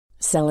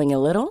Selling a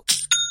little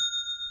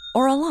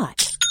or a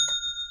lot?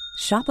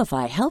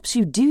 Shopify helps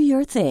you do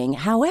your thing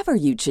however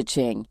you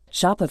cha-ching.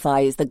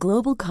 Shopify is the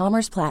global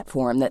commerce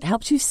platform that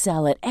helps you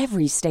sell at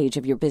every stage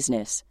of your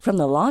business. From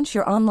the launch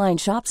your online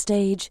shop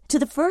stage to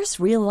the first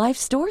real-life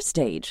store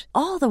stage,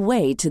 all the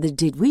way to the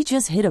did we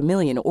just hit a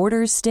million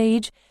orders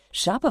stage.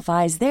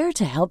 Shopify is there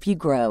to help you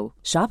grow.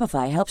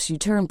 Shopify helps you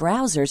turn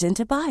browsers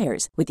into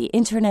buyers with the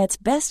internet's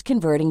best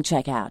converting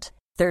checkout.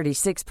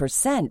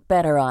 36%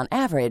 better on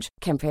average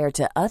compared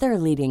to other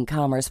leading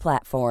commerce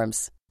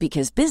platforms.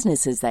 Because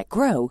businesses that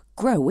grow,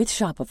 grow with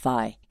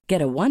Shopify.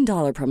 Get a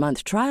 $1 per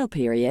month trial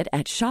period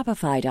at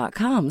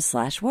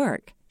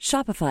shopify.com/work.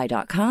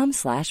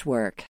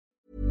 Shopify.com/work.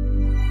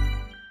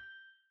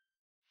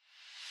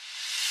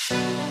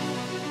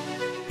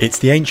 It's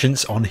The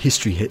Ancients on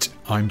History Hit.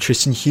 I'm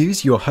Tristan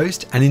Hughes, your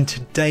host, and in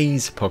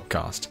today's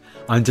podcast,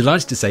 I'm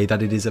delighted to say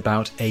that it is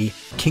about a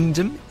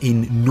kingdom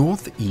in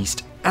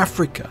northeast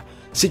Africa,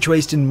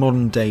 situated in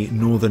modern-day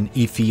northern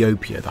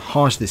Ethiopia, the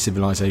heart of this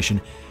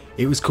civilization.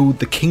 It was called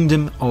the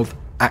Kingdom of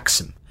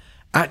Aksum.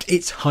 At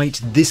its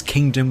height, this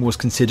kingdom was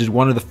considered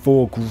one of the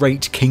four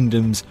great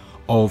kingdoms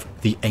of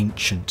the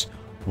ancient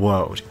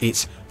world.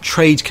 Its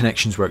trade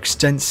connections were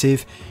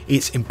extensive,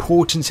 its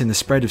importance in the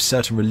spread of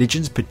certain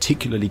religions,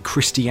 particularly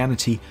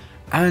Christianity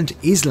and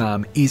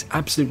Islam, is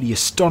absolutely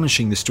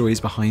astonishing, the stories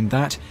behind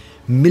that.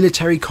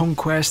 Military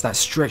conquest that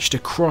stretched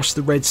across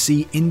the Red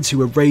Sea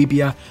into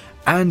Arabia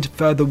and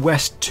further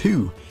west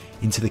too,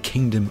 into the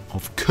Kingdom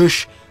of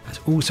Kush. That's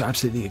also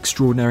absolutely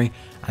extraordinary,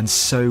 and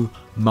so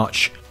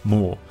much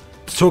more.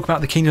 To talk about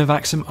the Kingdom of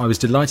Aksum, I was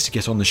delighted to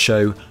get on the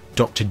show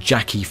Dr.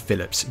 Jackie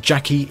Phillips.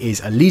 Jackie is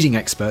a leading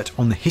expert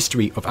on the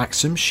history of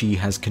Aksum. She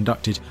has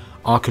conducted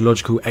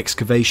archaeological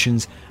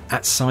excavations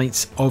at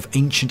sites of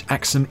ancient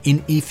Aksum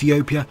in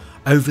Ethiopia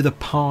over the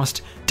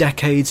past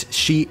decades.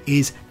 She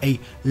is a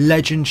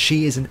legend,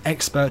 she is an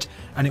expert,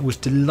 and it was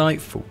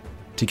delightful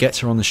to get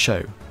her on the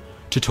show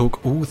to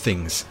talk all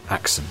things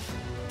Aksum.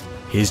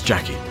 Here's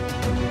Jackie.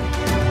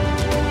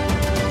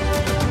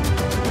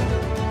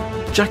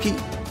 Jackie,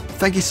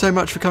 thank you so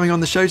much for coming on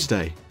the show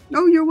today.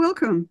 Oh, you're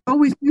welcome.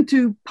 Always good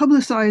to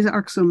publicise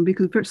Aksum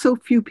because so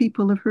few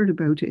people have heard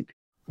about it.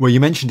 Well, you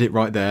mentioned it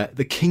right there,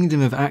 the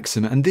Kingdom of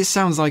Aksum, and this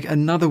sounds like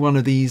another one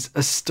of these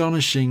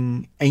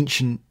astonishing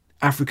ancient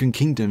African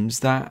kingdoms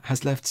that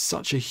has left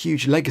such a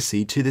huge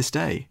legacy to this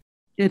day.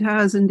 It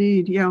has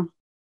indeed, yeah.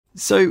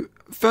 So,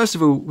 first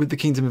of all, with the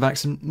Kingdom of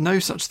Aksum, no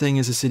such thing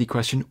as a silly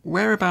question.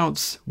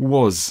 Whereabouts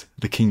was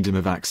the Kingdom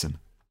of Aksum?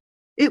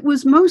 It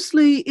was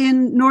mostly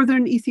in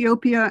northern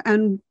Ethiopia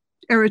and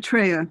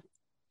Eritrea.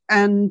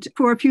 And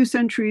for a few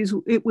centuries,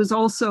 it was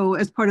also,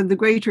 as part of the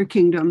Greater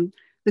Kingdom,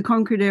 the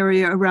conquered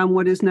area around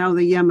what is now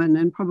the Yemen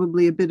and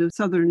probably a bit of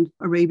southern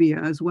Arabia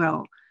as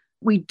well.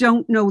 We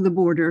don't know the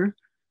border,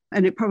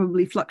 and it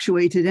probably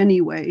fluctuated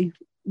anyway.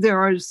 There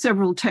are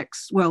several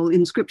texts,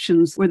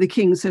 inscriptions, where the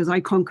king says, I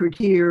conquered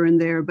here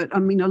and there. But I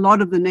mean, a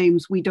lot of the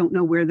names, we don't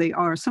know where they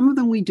are. Some of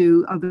them we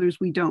do, others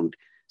we don't.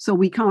 So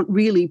we can't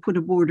really put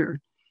a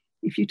border.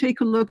 If you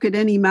take a look at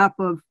any map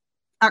of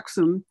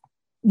Aksum,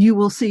 you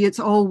will see it's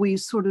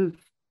always sort of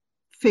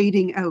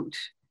fading out.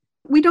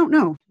 We don't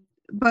know.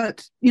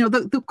 But,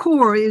 the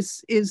core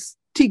is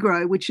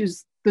Tigray, which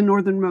is the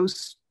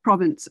northernmost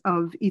province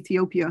of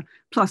Ethiopia,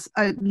 plus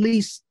at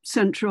least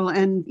central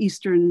and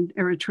eastern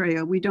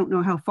Eritrea. We don't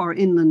know how far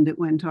inland it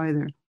went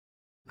either.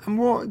 And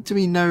what do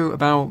we know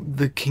about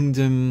the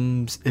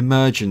kingdom's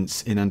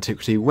emergence in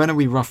antiquity? When are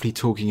we roughly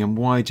talking, and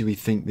why do we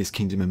think this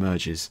kingdom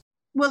emerges?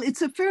 Well,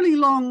 it's a fairly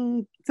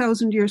long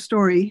 1,000-year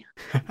story.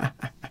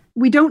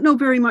 We don't know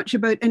very much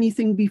about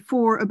anything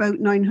before about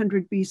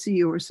 900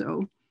 BC or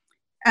so.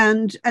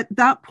 And at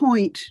that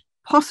point,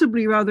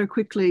 possibly rather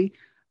quickly,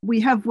 we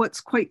have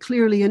what's quite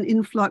clearly an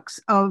influx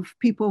of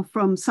people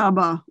from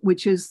Saba,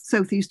 which is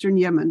southeastern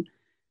Yemen.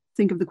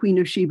 Think of the Queen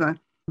of Sheba,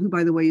 who,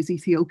 by the way, is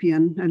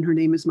Ethiopian, and her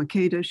name is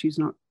Makeda. She's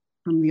not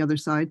from the other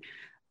side.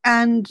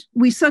 And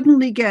we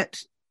suddenly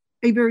get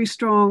a very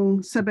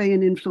strong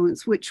Sabaean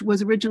influence, which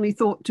was originally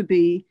thought to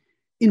be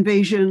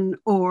invasion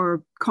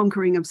or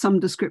conquering of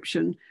some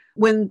description.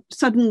 When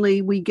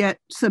suddenly we get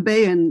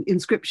Sabaean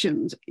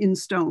inscriptions in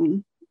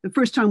stone, the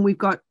first time we've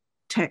got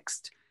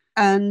text,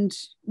 and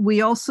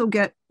we also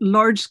get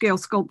large-scale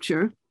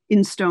sculpture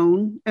in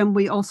stone, and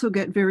we also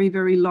get very,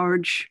 very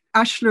large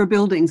ashlar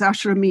buildings,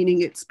 ashlar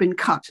meaning it's been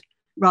cut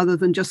rather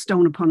than just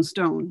stone upon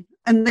stone.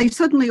 And they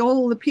suddenly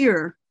all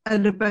appear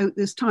at about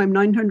this time,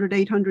 900,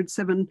 800,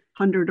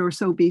 700 or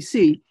so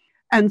BC.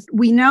 And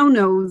we now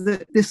know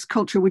that this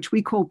culture, which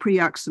we call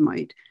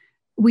pre-Aksumite,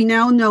 we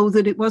now know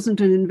that it wasn't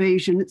an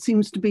invasion. It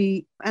seems to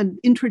be an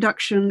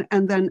introduction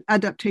and then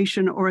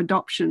adaptation or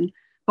adoption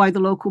by the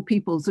local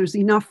peoples. There's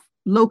enough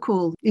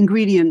local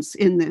ingredients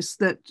in this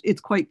that it's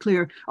quite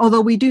clear.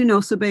 Although we do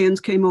know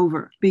Sabaeans came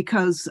over,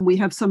 because we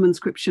have some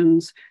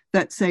inscriptions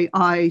that say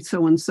I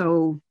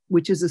so-and-so,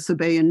 which is a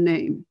Sabaean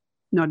name,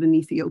 not an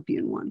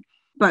Ethiopian one.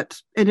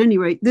 But at any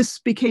rate, this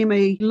became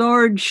a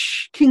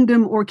large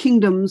kingdom or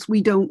kingdoms,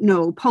 we don't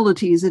know,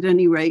 polities at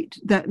any rate,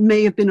 that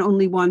may have been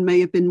only one, may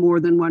have been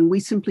more than one. We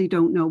simply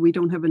don't know. We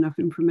don't have enough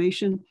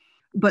information.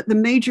 But the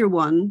major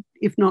one,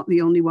 if not the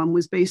only one,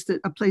 was based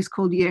at a place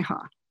called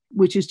Yeha,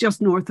 which is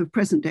just north of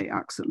present-day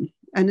Aksum.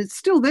 And it's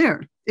still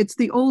there. It's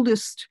the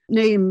oldest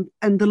name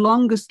and the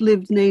longest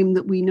lived name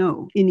that we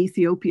know in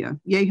Ethiopia.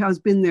 Yeha has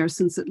been there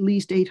since at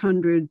least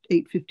 800,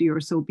 850 or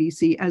so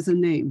BC as a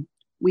name.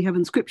 We have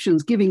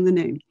inscriptions giving the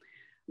name.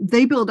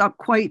 They built up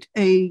quite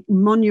a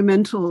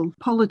monumental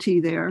polity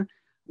there,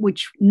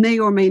 which may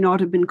or may not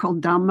have been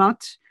called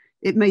Damat.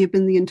 It may have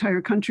been the entire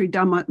country.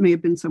 Damat may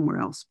have been somewhere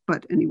else,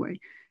 but anyway.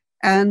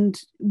 And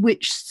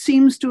which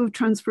seems to have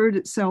transferred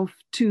itself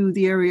to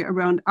the area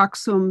around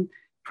Aksum,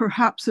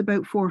 perhaps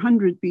about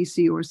 400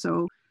 BC or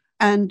so.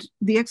 And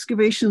the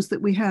excavations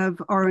that we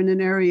have are in an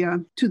area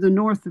to the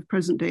north of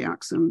present-day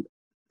Aksum.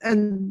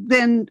 And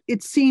then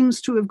it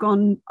seems to have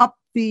gone up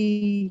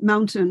the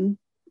mountain,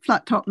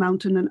 flat top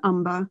mountain in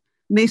Amba,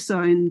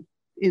 Mesa in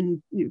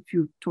if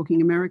you're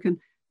talking American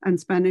and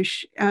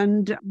Spanish.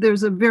 And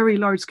there's a very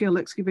large scale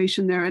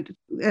excavation there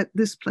at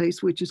this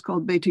place, which is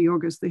called Beta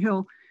Yorgos, the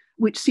hill,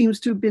 which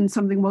seems to have been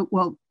something,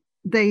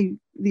 the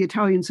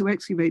Italians who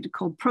excavated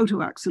called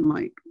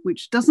Proto-Aksumite,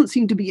 which doesn't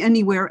seem to be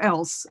anywhere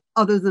else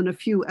other than a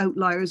few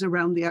outliers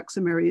around the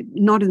Aksum area,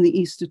 not in the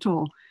east at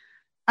all.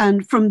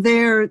 And from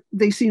there,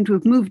 they seem to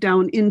have moved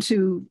down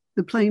into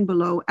the plain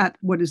below at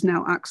what is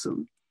now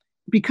Aksum.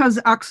 Because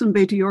Aksum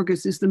Beta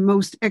Yorgos is the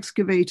most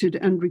excavated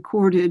and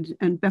recorded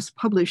and best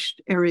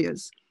published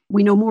areas,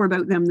 we know more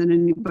about them than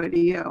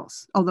anybody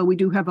else, although we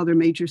do have other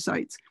major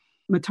sites,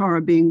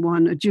 Matara being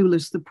one,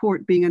 Adulis, the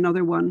port being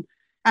another one.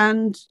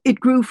 And it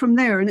grew from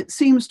there, and it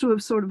seems to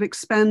have sort of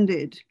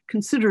expanded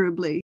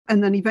considerably,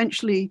 and then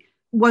eventually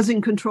was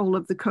in control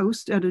of the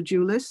coast at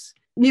Adulis,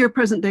 near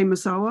present-day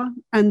Massawa,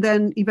 and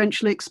then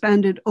eventually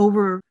expanded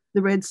over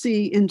the Red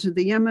Sea into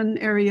the Yemen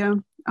area,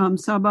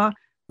 Sabah,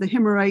 the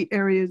Himyarite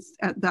areas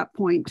at that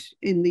point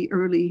in the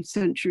early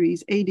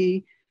centuries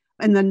AD,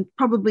 and then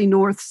probably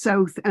north,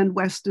 south, and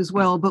west as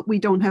well, but we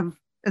don't have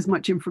as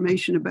much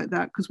information about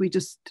that because we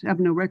just have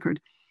no record.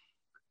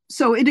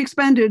 So it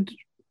expanded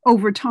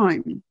over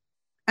time,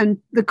 and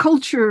the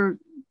culture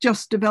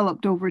just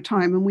developed over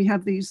time, and we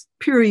have these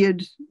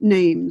period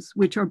names,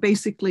 which are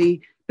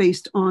basically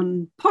based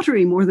on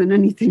pottery more than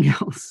anything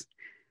else.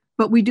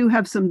 But we do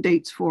have some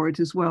dates for it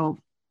as well.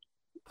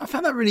 I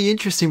found that really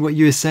interesting what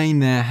you were saying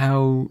there,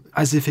 how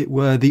as if it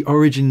were the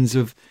origins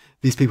of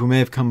these people may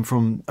have come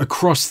from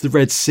across the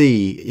Red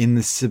Sea in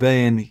the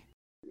Sabaean.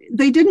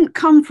 They didn't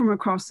come from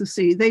across the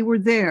sea. They were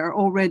there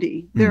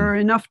already. There are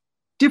enough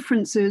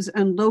differences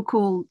and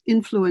local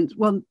influence,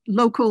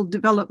 local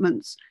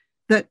developments,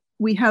 that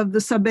we have the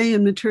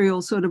Sabaean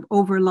material sort of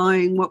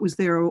overlying what was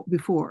there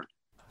before.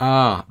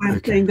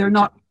 I'm saying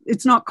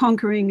it's not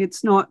conquering,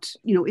 it's not,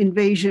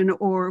 invasion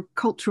or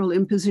cultural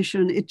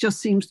imposition. It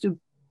just seems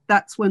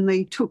that's when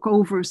they took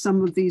over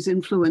some of these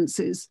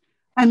influences,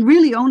 and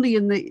really only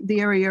in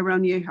the area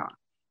around Yeha.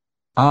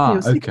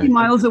 60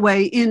 miles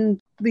away in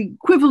the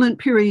equivalent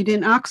period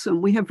in Aksum,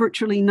 we have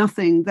virtually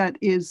nothing that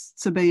is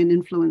Sabaean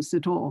influenced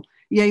at all.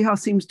 Yeha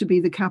seems to be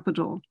the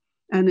capital,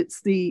 and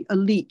it's the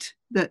elite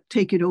that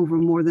take it over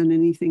more than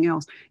anything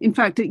else. In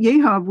fact, at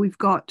Yeha, we've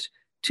got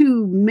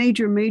two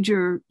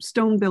major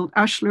stone-built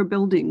ashlar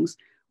buildings.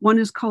 One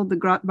is called the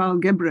Grat Bal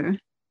Gebre,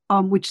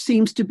 which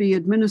seems to be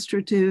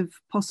administrative,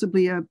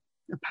 possibly a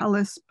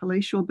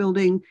palatial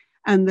building,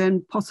 and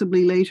then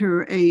possibly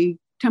later a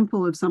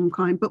temple of some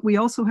kind. But we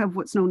also have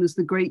what's known as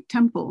the Great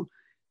Temple,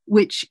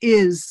 which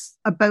is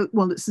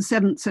it's the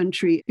 7th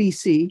century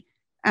BC.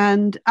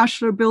 And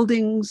ashlar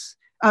buildings,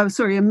 a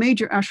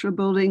major ashlar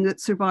building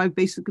that survived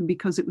basically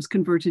because it was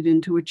converted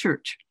into a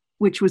church,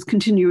 which was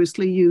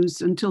continuously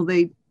used until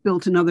they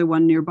built another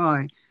one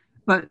nearby.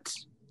 But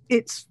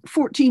it's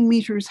 14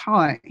 meters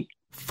high.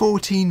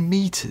 14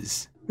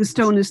 meters? The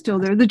stone is still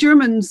there. The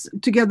Germans,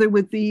 together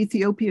with the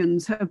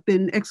Ethiopians, have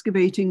been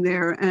excavating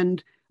there,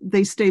 and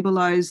they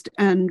stabilized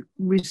and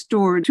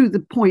restored to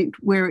the point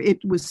where it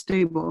was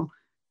stable.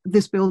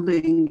 This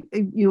building,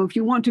 if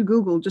you want to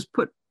Google, just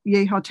put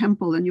Yeha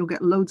Temple and you'll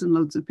get loads and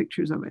loads of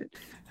pictures of it.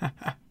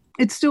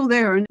 It's still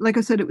there. And like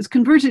I said, it was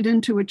converted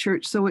into a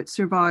church, so it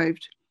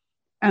survived.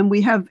 And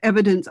we have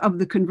evidence of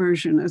the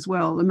conversion as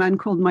well. A man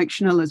called Mike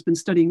Schnell has been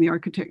studying the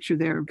architecture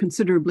there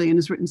considerably and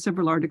has written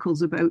several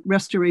articles about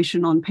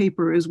restoration on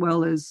paper as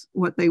well as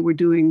what they were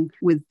doing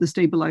with the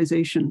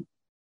stabilization.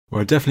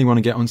 Well, I definitely want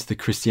to get onto the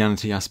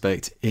Christianity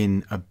aspect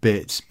in a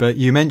bit. But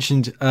you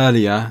mentioned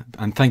earlier,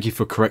 and thank you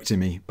for correcting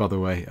me, by the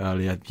way,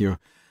 earlier. You're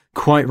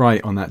quite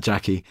right on that,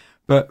 Jackie.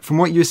 But from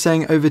what you were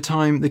saying, over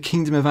time, the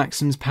Kingdom of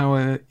Aksum's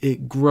power,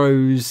 it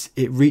grows,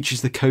 it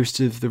reaches the coast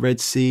of the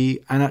Red Sea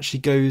and actually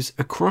goes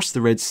across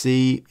the Red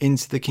Sea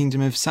into the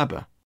Kingdom of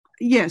Saba.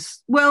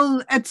 Yes.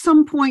 Well, at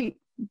some point,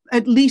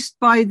 at least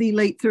by the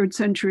late 3rd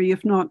century,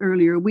 if not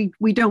earlier, we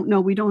don't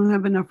know. We don't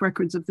have enough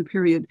records of the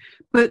period.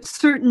 But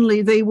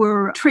certainly they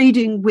were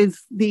trading with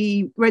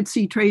the Red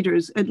Sea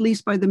traders, at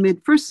least by the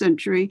mid-1st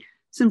century.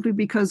 simply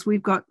because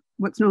we've got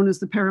what's known as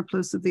the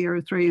Periplus of the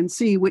Erythraean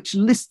Sea, which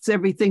lists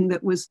everything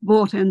that was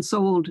bought and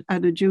sold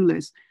at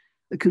Adulis,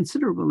 a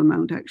considerable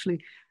amount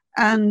actually.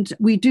 And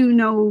we do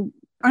know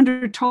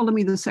under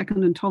Ptolemy II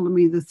and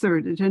Ptolemy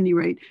III, at any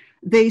rate,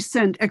 they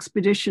sent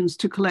expeditions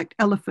to collect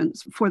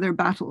elephants for their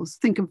battles.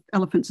 Think of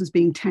elephants as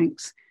being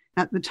tanks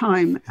at the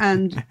time,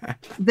 and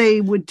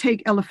they would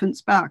take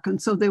elephants back.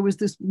 And so there was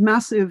this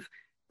massive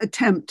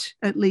attempt,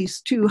 at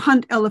least, to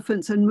hunt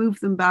elephants and move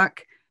them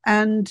back.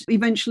 And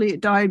eventually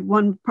it died,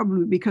 one,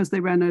 probably because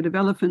they ran out of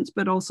elephants,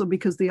 but also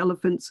because the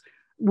elephants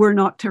were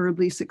not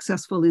terribly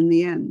successful in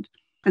the end.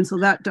 And so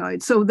that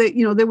died. So they,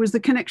 there was the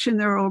connection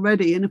there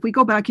already. And if we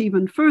go back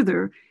even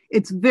further,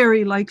 it's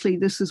very likely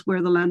this is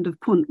where the land of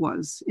Punt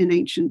was in the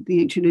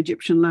ancient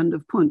Egyptian land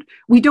of Punt.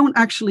 We don't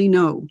actually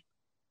know,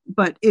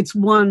 but it's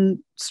one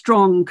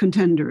strong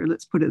contender,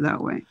 let's put it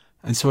that way.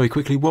 And sorry,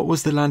 quickly, what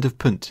was the land of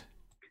Punt?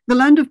 The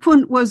land of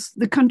Punt was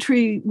the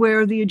country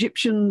where the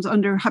Egyptians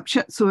under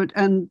Hatshepsut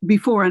and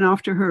before and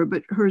after her,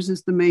 but hers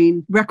is the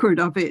main record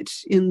of it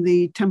in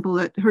the temple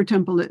her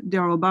temple at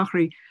Dar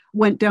al-Bahri,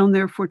 went down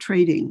there for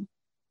trading.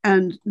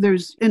 And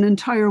there's an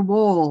entire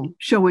wall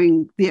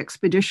showing the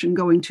expedition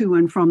going to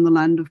and from the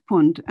land of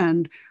Punt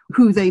and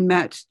who they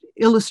met,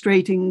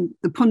 illustrating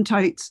the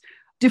Puntites,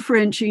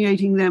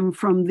 differentiating them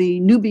from the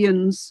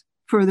Nubians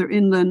further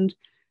inland,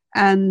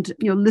 and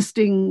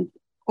listing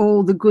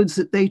all the goods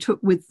that they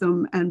took with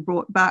them and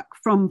brought back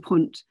from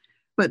Punt.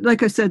 But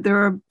like I said, there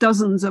are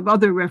dozens of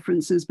other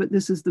references, but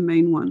this is the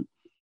main one.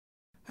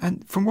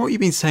 And from what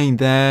you've been saying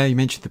there, you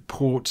mentioned the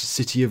port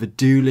city of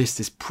Adulis,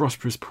 this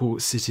prosperous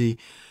port city.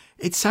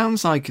 It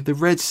sounds like the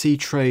Red Sea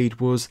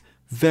trade was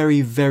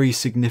very, very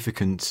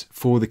significant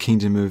for the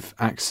Kingdom of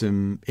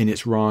Aksum in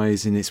its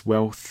rise, in its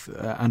wealth,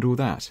 and all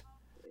that.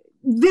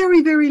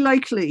 Very, very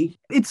likely.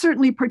 It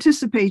certainly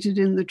participated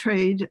in the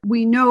trade.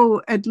 We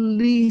know at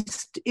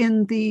least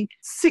in the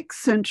 6th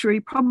century,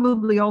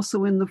 probably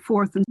also in the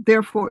 4th, and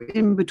therefore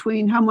in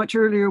between. How much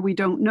earlier, we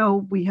don't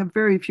know. We have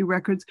very few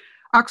records.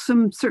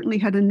 Aksum certainly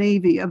had a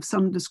navy of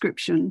some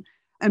description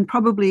and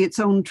probably its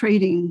own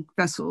trading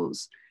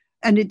vessels.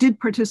 And it did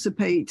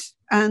participate.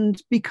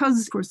 And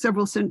because for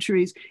several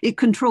centuries, it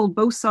controlled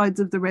both sides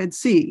of the Red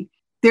Sea,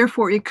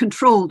 therefore it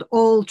controlled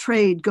all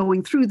trade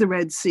going through the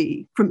Red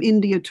Sea from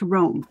India to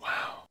Rome.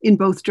 Wow. In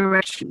both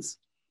directions.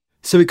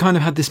 So it kind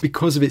of had this,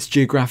 because of its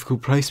geographical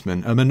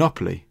placement, a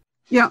monopoly.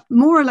 Yeah,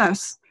 more or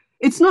less.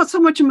 It's not so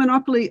much a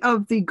monopoly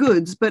of the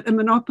goods, but a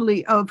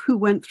monopoly of who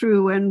went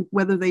through and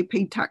whether they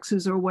paid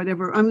taxes or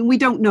whatever. I mean, we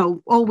don't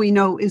know. All we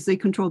know is they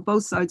controlled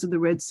both sides of the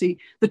Red Sea.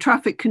 The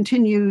traffic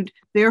continued.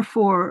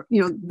 Therefore,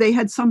 they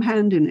had some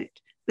hand in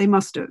it. They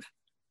must have.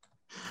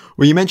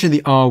 Well, you mentioned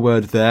the R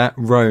word there,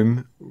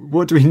 Rome.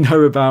 What do we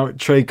know about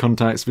trade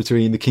contacts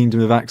between the Kingdom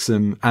of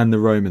Aksum and the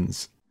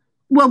Romans?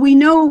 Well, we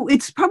know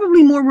it's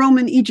probably more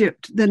Roman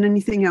Egypt than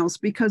anything else,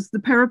 because the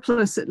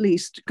Periplus, at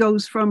least,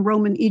 goes from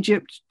Roman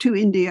Egypt to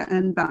India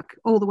and back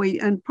all the way,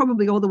 and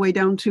probably all the way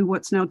down to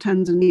what's now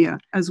Tanzania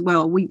as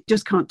well. We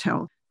just can't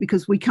tell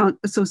because we can't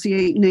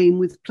associate name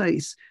with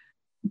place.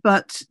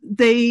 But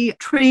they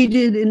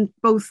traded in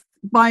both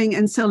buying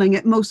and selling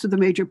at most of the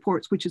major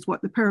ports, which is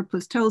what the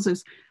Periplus tells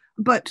us.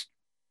 But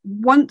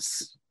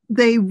once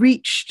they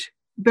reached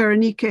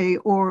Berenike,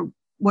 or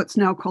what's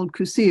now called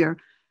Kusir,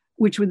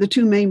 which were the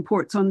two main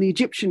ports on the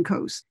Egyptian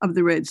coast of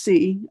the Red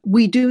Sea,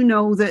 we do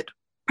know that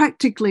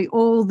practically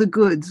all the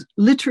goods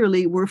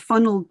literally were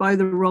funneled by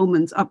the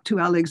Romans up to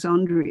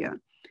Alexandria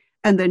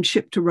and then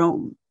shipped to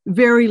Rome.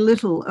 Very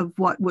little of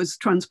what was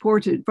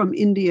transported from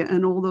India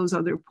and all those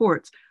other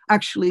ports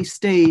actually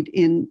stayed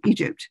in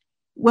Egypt.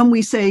 When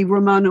we say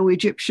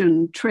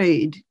Romano-Egyptian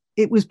trade,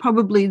 it was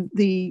probably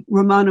the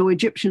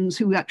Romano-Egyptians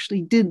who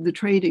actually did the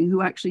trading,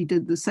 who actually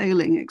did the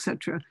sailing,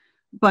 etc.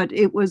 But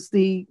it was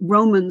the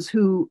Romans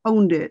who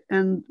owned it,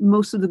 and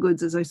most of the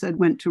goods, as I said,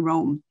 went to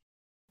Rome.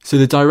 So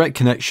the direct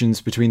connections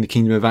between the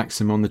Kingdom of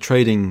Aksum on the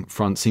trading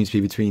front seems to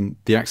be between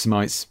the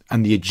Aksumites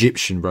and the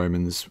Egyptian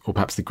Romans, or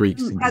perhaps the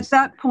Greeks. At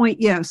that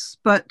point, yes,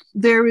 but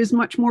there is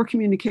much more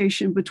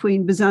communication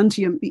between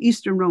Byzantium, the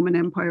Eastern Roman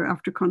Empire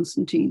after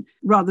Constantine,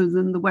 rather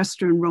than the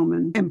Western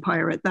Roman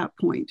Empire at that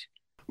point.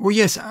 Well,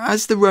 yes,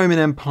 as the Roman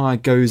Empire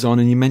goes on,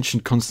 and you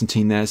mentioned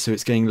Constantine there, so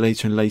it's getting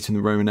later and later in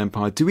the Roman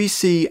Empire, do we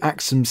see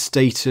Aksum's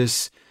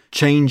status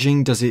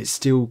changing? Does it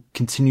still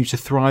continue to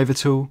thrive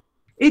at all?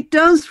 It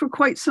does for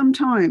quite some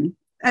time,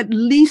 at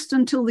least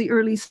until the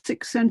early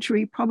 6th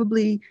century,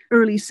 probably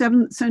early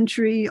 7th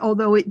century,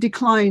 although it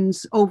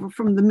declines over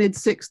from the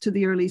mid-6th to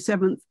the early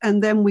 7th,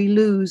 and then we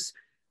lose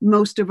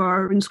most of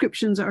our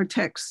inscriptions, our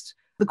texts.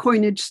 The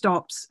coinage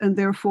stops, and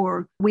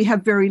therefore we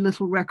have very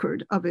little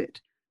record of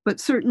it. But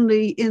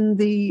certainly in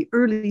the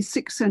early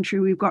 6th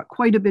century, we've got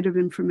quite a bit of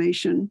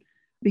information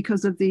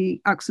because of the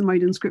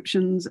Aksumite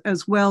inscriptions,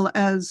 as well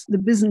as the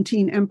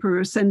Byzantine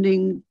emperor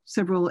sending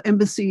several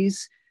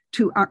embassies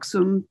to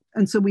Aksum.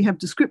 And so we have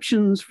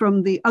descriptions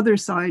from the other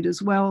side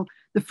as well.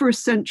 The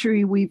 1st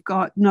century, we've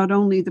got not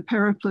only the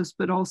Periplus,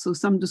 but also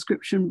some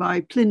description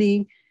by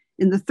Pliny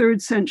In the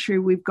 3rd century,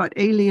 we've got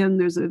alien.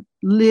 There's a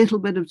little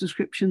bit of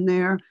description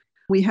there.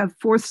 We have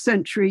 4th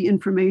century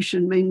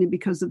information, mainly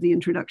because of the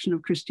introduction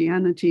of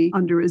Christianity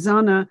under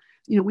Izana.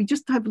 We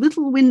just have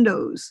little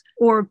windows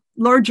or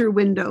larger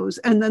windows,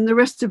 and then the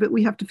rest of it,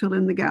 we have to fill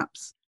in the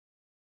gaps.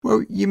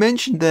 Well, you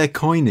mentioned their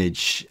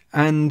coinage,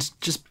 and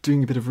just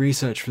doing a bit of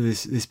research for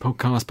this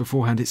podcast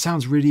beforehand, it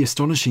sounds really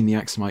astonishing, the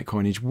Aksumite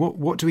coinage.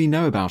 What do we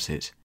know about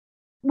it?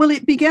 Well,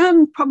 it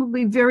began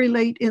probably very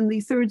late in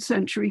the 3rd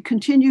century,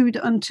 continued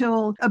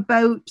until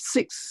about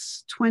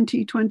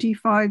 620,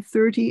 25,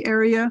 30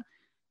 area.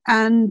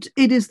 And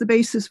it is the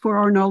basis for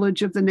our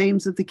knowledge of the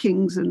names of the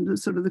kings and the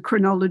sort of the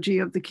chronology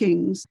of the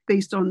kings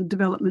based on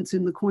developments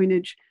in the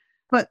coinage.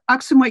 But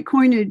Aksumite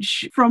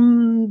coinage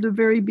from the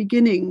very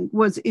beginning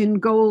was in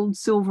gold,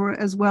 silver,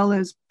 as well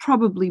as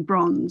probably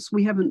bronze.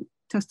 We haven't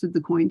tested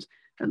the coins,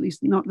 at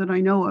least not that I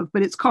know of,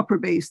 but it's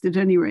copper-based at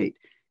any rate.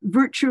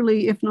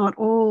 Virtually, if not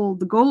all,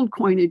 the gold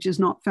coinage is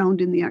not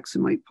found in the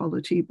Aksumite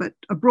polity, but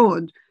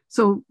abroad.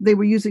 So they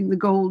were using the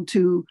gold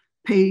to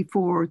pay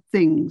for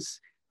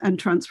things and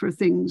transfer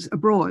things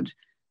abroad.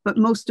 But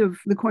most of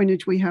the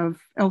coinage we have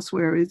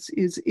elsewhere is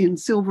in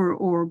silver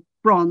or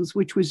bronze,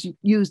 which was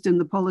used in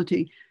the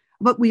polity.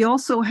 But we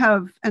also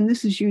have, and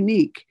this is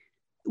unique,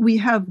 we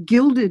have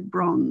gilded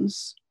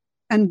bronze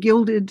and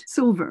gilded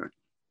silver.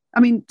 I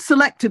mean,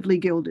 selectively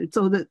gilded,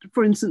 so that,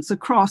 for instance, a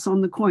cross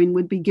on the coin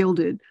would be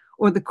gilded,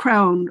 or the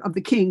crown of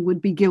the king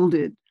would be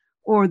gilded,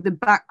 or the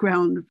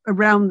background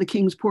around the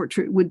king's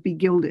portrait would be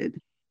gilded,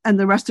 and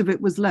the rest of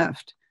it was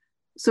left.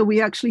 So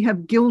we actually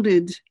have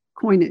gilded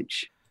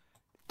coinage.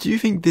 Do you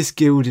think this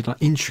gilded,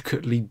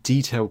 intricately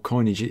detailed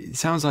coinage, it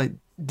sounds like,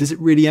 does it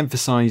really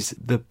emphasize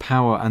the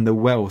power and the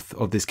wealth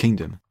of this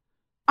kingdom?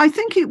 I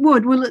think it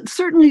would. Well, it's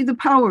certainly the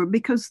power,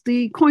 because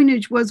the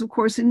coinage was, of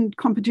course, in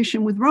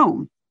competition with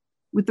Rome,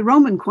 with the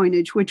Roman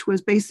coinage, which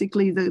was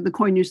basically the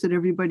coinage that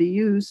everybody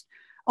used.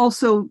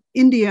 Also,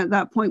 India at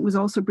that point was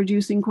also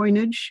producing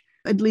coinage,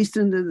 at least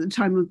in the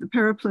time of the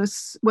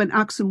Periplus, when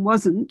Aksum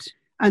wasn't.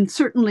 And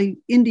certainly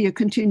India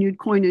continued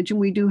coinage, and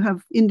we do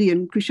have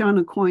Indian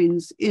Krishana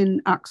coins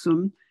in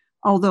Aksum,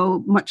 although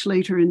much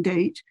later in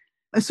date.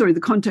 The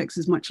context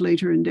is much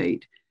later in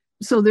date.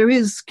 So there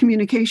is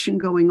communication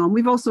going on.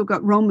 We've also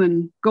got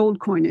Roman gold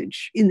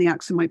coinage in the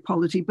Aksumite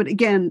polity, but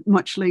again,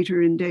 much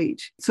later in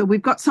date. So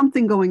we've got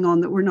something going on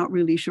that we're not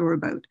really sure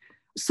about.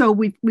 So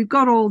we've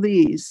got all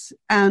these,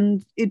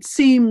 and it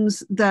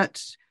seems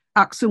that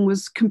Aksum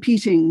was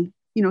competing.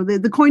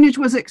 The coinage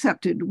was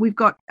accepted. We've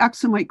got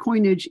Aksumite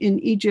coinage in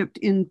Egypt,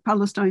 in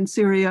Palestine,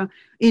 Syria,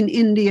 in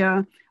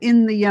India,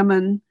 in the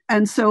Yemen.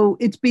 And so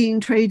it's being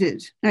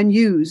traded and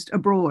used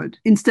abroad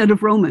instead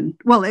of Roman,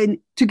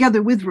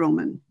 together with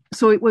Roman.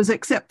 So it was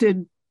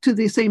accepted to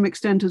the same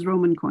extent as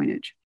Roman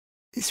coinage.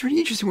 It's really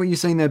interesting what you're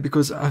saying there,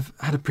 because I've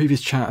had a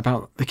previous chat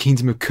about the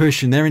Kingdom of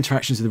Kush and their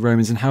interactions with the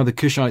Romans, and how the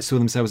Kushites saw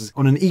themselves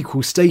on an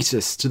equal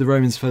status to the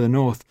Romans further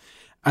north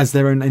as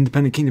their own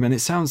independent kingdom. And it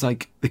sounds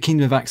like the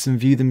Kingdom of Aksum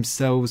view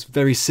themselves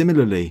very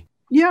similarly.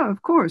 Yeah,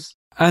 of course.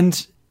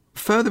 And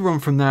further on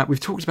from that, we've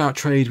talked about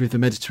trade with the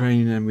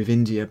Mediterranean and with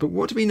India, but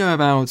what do we know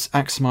about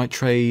Aksumite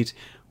trade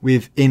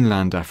with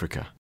inland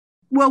Africa?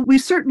 Well, we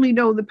certainly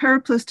know the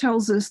Periplus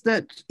tells us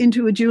that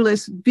into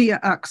Adulis via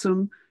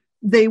Aksum,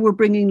 they were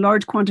bringing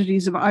large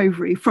quantities of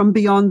ivory from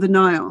beyond the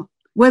Nile.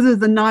 Whether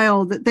the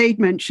Nile that they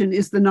mention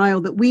is the Nile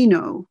that we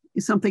know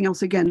is something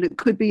else again. It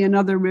could be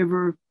another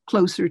river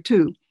closer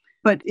to,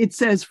 but it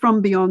says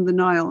from beyond the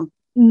Nile.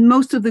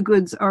 Most of the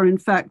goods are in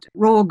fact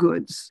raw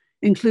goods,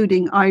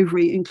 including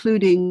ivory,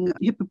 including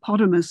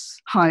hippopotamus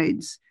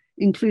hides,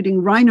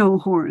 including rhino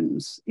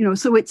horns.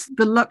 So it's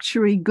the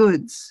luxury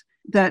goods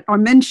that are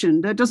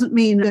mentioned. That doesn't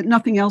mean that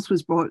nothing else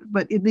was bought,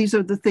 but these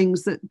are the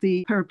things that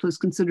the Periplus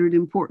considered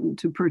important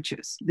to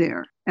purchase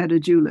there at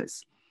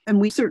Adulis. And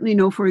we certainly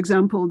know, for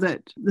example,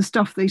 that the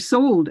stuff they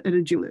sold at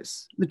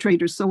Adulis, the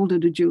traders sold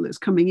at Adulis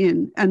coming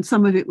in, and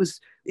some of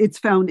it's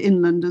found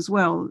inland as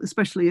well,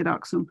 especially at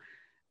Aksum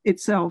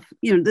itself.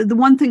 The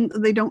one thing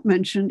they don't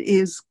mention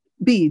is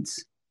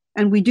beads.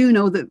 And we do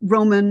know that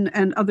Roman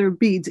and other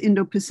beads,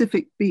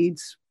 Indo-Pacific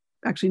beads,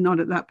 actually not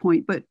at that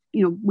point, but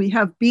we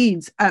have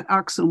beads at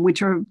Aksum,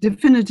 which are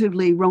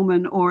definitively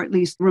Roman or at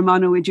least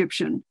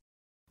Romano-Egyptian.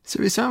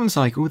 So it sounds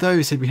like, although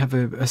you said we have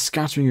a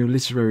scattering of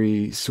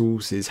literary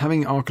sources,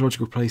 having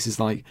archaeological places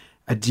like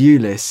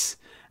Adulis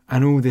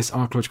and all this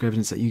archaeological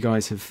evidence that you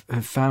guys have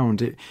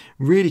found, it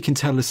really can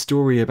tell a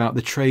story about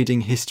the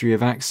trading history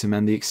of Aksum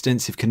and the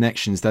extensive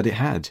connections that it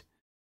had.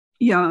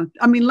 Yeah,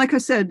 I mean, like I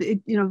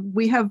said,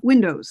 we have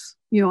windows,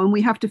 and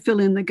we have to fill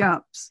in the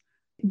gaps.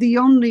 The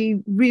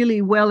only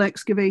really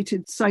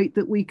well-excavated site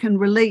that we can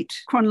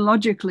relate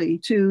chronologically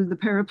to the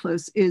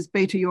Periplus is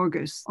Beta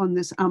Yorgis on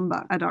this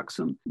Amba at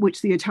Aksum,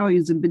 which the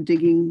Italians have been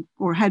digging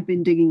or had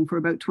been digging for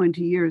about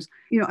 20 years.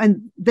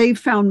 And they've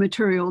found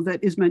material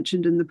that is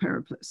mentioned in the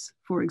Periplus,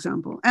 for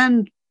example,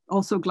 and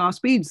also glass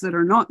beads that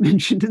are not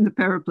mentioned in the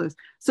Periplus.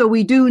 So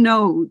we do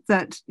know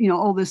that,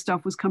 all this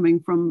stuff was coming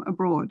from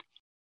abroad.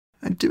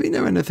 And do we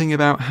know anything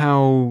about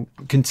how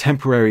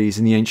contemporaries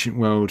in the ancient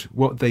world,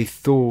 what they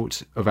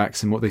thought of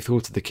Aksum, what they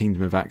thought of the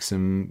Kingdom of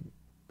Aksum,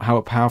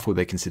 how powerful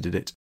they considered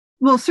it?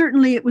 Well,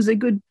 certainly it was a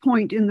good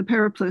point in the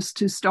Periplus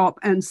to stop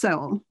and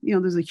sell.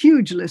 There's a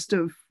huge list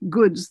of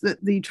goods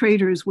that the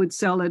traders would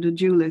sell at a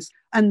Julis.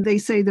 And they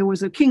say there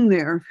was a king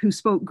there who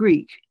spoke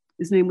Greek.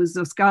 His name was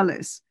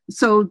Zoskales.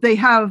 So they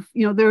have,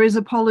 there is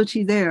a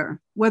polity there.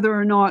 Whether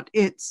or not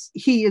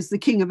he is the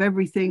king of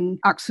everything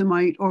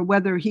Aksumite, or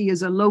whether he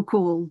is a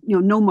local,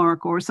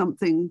 nomarch or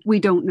something, we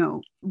don't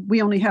know.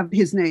 We only have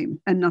his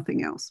name and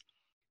nothing else.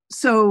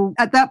 So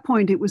at that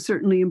point, it was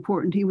certainly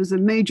important. He was a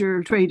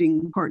major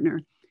trading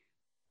partner.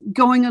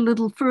 Going a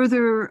little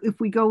further, if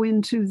we go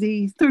into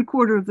the third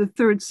quarter of the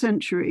 3rd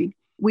century,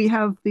 we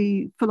have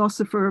the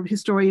philosopher,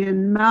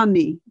 historian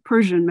Mani,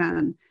 Persian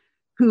man,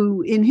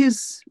 who in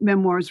his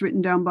memoirs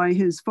written down by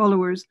his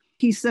followers,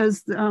 he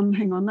says,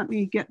 hang on, let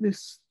me get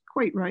this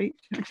quite right.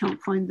 I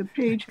can't find the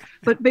page.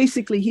 But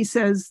basically he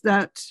says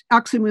that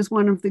Aksum is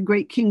one of the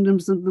great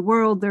kingdoms of the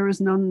world. There is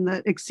none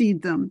that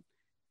exceed them.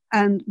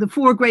 And the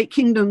 4 great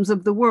kingdoms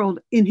of the world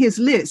in his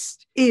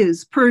list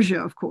is Persia,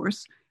 of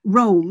course,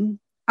 Rome,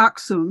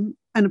 Aksum,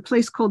 and a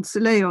place called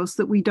Seleos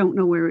that we don't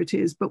know where it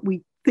is, but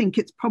we think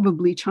it's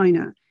probably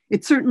China.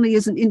 It certainly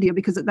isn't India,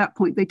 because at that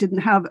point they didn't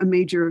have a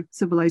major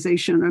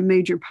civilization or a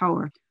major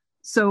power.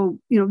 So,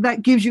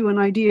 that gives you an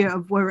idea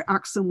of where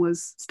Aksum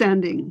was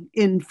standing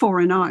in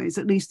foreign eyes,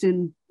 at least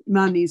in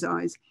Mani's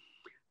eyes.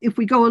 If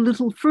we go a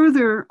little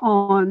further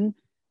on,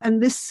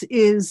 and this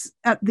is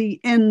at the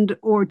end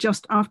or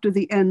just after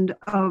the end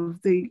of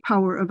the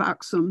power of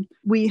Aksum,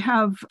 we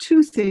have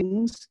 2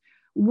 things.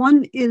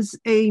 One is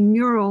a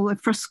mural, a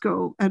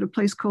fresco at a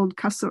place called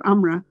Qasr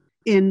Amra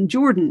in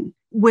Jordan,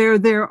 where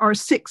there are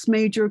 6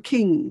 major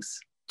kings.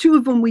 2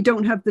 of them, we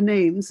don't have the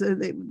names.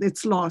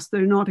 It's lost.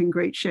 They're not in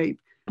great shape.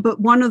 But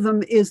one of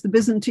them is the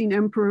Byzantine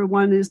emperor.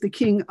 One is the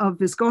king of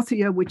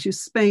Visgothia, which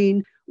is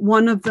Spain.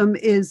 One of them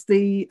is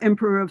the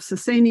emperor of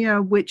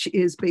Sassania, which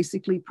is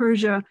basically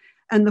Persia.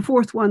 And the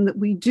 4th one that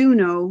we do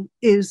know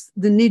is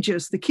the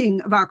Nijas, the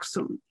king of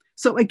Aksum.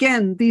 So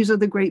again, these are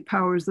the great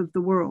powers of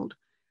the world.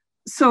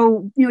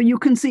 So, you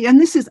can see,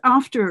 and this is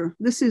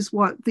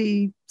what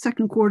the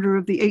 2nd quarter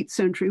of the 8th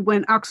century,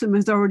 when Aksum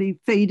has already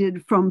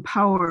faded from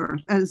power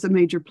as a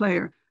major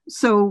player.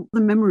 So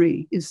the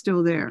memory is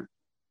still there.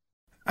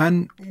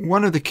 And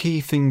one of the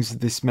key things of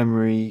this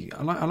memory,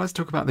 I like to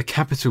talk about the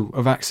capital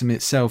of Aksum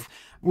itself.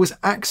 Was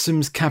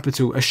Aksum's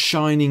capital a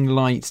shining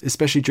light,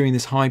 especially during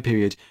this high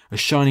period, a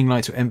shining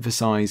light to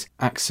emphasize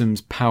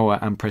Aksum's power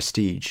and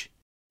prestige?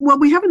 Well,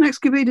 we haven't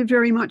excavated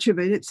very much of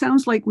it. It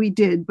sounds like we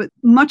did, but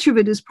much of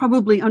it is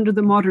probably under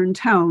the modern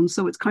town,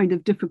 so it's kind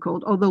of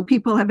difficult, although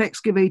people have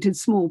excavated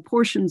small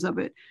portions of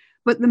it.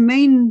 But the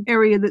main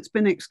area that's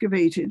been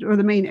excavated, or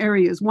the main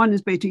areas, one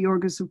is Beta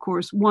Yorgos, of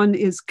course, one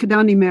is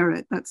Kadani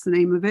Meret, that's the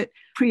name of it,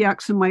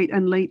 pre-Aksumite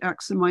and late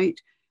Aksumite,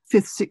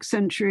 5th, 6th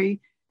century,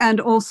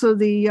 and also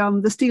the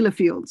Stela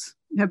fields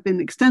have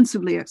been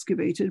extensively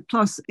excavated,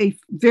 plus a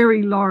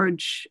very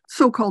large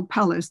so-called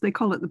palace. They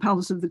call it the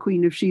Palace of the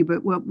Queen of Sheba.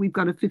 Well, we've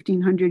got a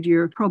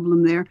 1500-year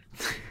problem there,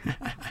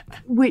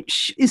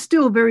 which is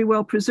still very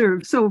well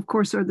preserved. So, of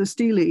course, are the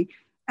stelae.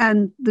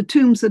 And the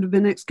tombs that have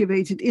been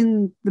excavated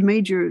in the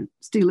major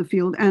stela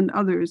field and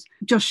others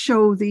just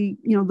show the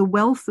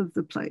wealth of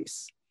the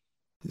place.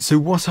 So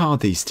what are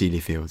these stele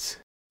fields?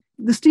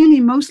 The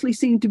stelae mostly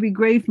seem to be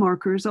grave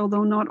markers,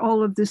 although not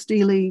all of the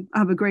stelae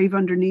have a grave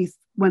underneath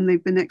when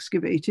they've been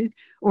excavated,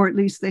 or at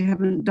least they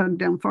haven't dug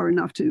down far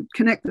enough to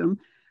connect them.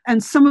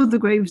 And some of the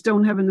graves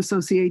don't have an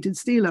associated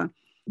stela.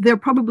 They're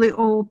probably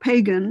all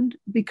pagan,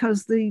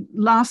 because the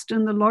last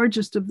and the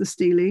largest of the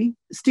stelae,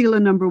 stela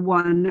number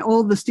 1,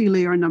 all the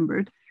stelae are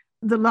numbered.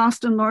 The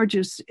last and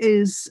largest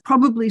is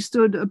probably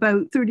stood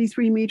about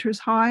 33 meters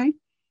high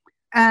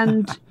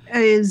and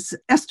is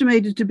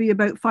estimated to be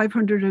about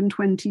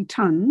 520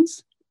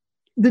 tons.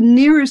 The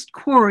nearest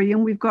quarry,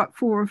 and we've got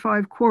 4 or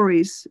 5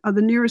 quarries,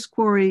 the nearest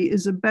quarry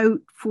is about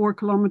 4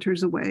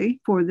 kilometers away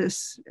for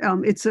this.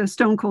 It's a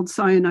stone called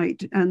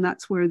syenite, and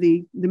that's where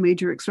the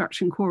major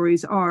extraction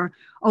quarries are,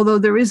 although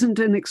there isn't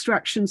an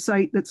extraction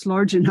site that's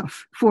large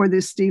enough for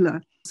this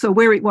stela. So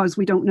where it was,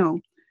 we don't know.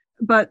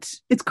 But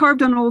it's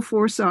carved on all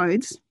 4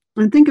 sides.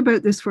 And think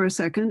about this for a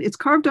second. It's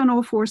carved on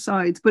all 4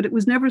 sides, but it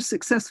was never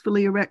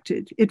successfully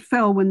erected. It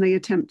fell when they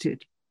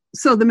attempted.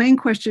 So the main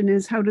question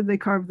is, how did they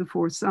carve the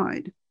 4th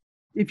side?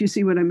 If you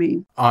see what I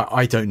mean.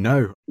 I don't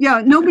know.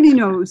 Yeah, nobody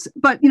knows.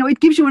 But, it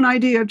gives you an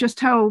idea of just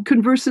how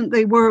conversant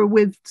they were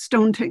with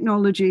stone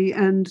technology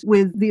and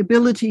with the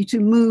ability to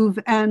move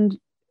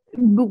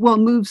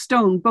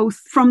stone, both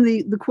from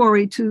the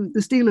quarry to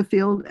the stela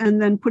field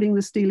and then putting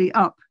the stele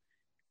up.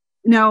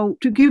 Now,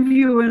 to give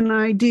you an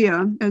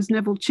idea, as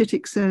Neville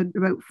Chittick said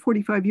about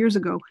 45 years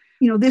ago,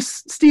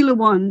 this stela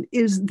 1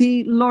 is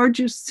the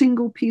largest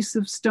single piece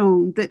of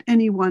stone that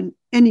anyone,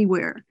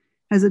 anywhere,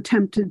 has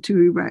attempted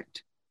to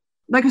erect.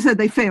 Like I said,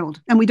 they failed,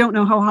 and we don't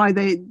know how high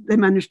they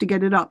managed to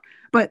get it up.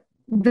 But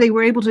they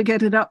were able to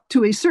get it up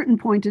to a certain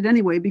point at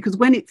anyway, because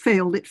when it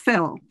failed, it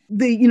fell.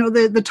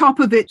 The top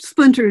of it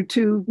splintered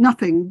to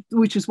nothing,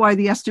 which is why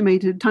the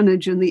estimated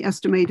tonnage and the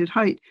estimated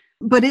height.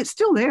 But it's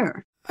still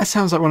there. That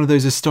sounds like one of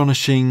those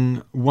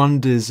astonishing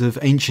wonders of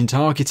ancient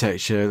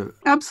architecture.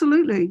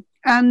 Absolutely.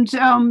 And,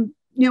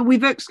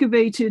 we've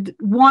excavated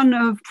one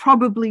of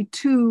probably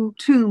two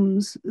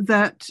tombs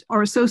that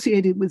are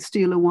associated with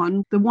Stela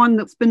I. The one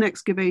that's been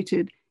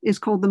excavated is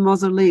called the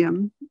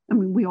Mausoleum. I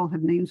mean, we all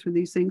have names for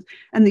these things.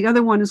 And the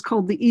other one is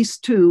called the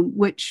East Tomb,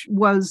 which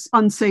was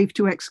unsafe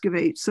to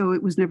excavate, so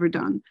it was never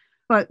done.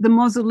 But the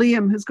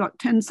Mausoleum has got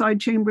 10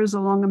 side chambers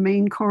along a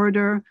main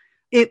corridor.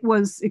 It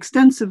was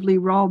extensively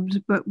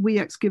robbed, but we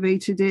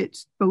excavated it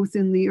both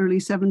in the early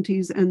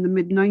 70s and the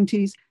mid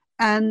 90s.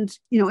 And,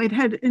 it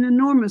had an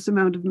enormous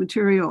amount of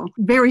material,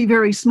 very,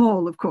 very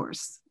small, of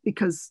course,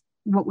 because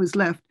what was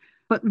left,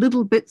 but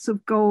little bits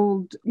of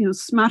gold,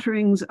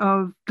 smatterings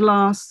of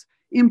glass,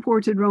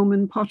 imported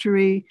Roman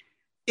pottery.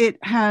 It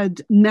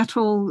had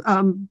metal,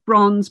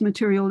 bronze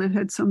material. It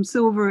had some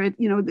silver.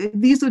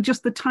 These are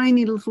just the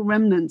tiny little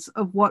remnants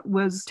of what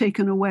was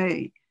taken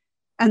away.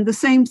 And the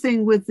same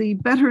thing with the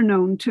better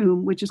known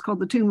tomb, which is called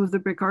the Tomb of the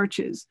Brick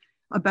Arches,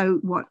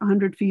 about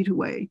 100 feet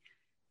away.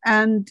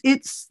 And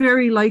it's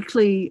very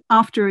likely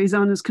after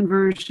Ezana's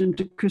conversion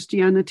to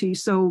Christianity,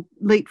 so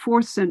late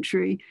 4th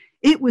century,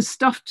 it was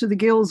stuffed to the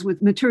gills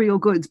with material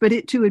goods, but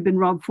it too had been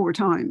robbed 4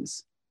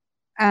 times.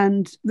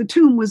 And the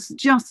tomb was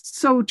just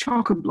so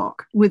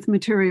chock-a-block with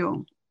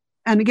material.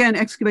 And again,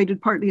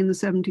 excavated partly in the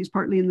 70s,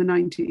 partly in the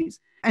 90s,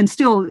 and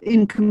still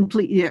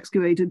incompletely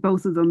excavated,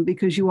 both of them,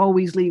 because you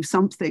always leave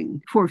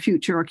something for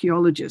future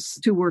archaeologists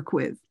to work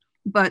with.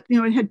 But,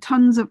 it had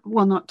tons of,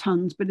 well, not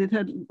tons, but it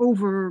had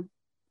over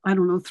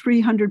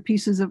 300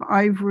 pieces of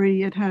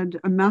ivory. It had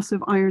a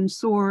massive iron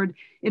sword.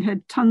 It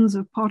had tons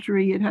of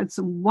pottery. It had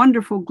some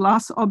wonderful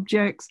glass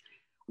objects,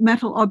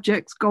 metal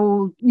objects,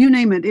 gold, you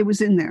name it, it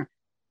was in there.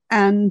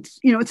 And,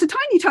 it's a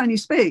tiny, tiny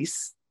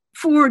space,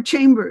 4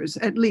 chambers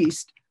at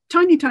least,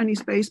 tiny, tiny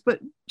space, but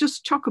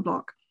just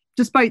chock-a-block,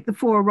 despite the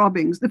 4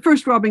 robbings. The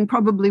first robbing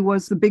probably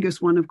was the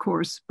biggest one, of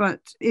course,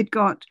 but it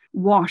got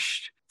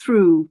washed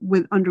through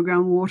with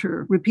underground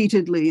water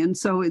repeatedly. And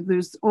so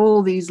there's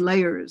all these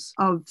layers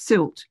of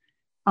silt.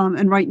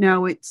 And right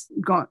now it's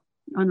got,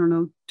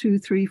 2,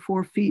 3,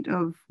 4 feet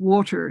of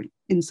water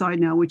inside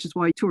now, which is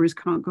why tourists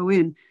can't go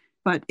in.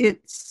 But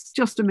it's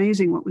just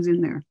amazing what was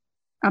in there.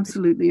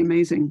 Absolutely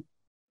amazing.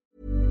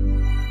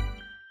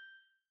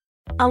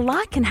 A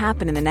lot can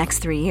happen in the next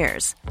 3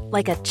 years.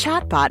 Like a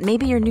chatbot may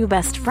be your new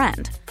best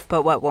friend.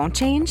 But what won't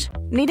change?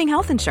 Needing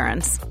health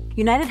insurance.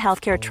 United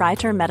Healthcare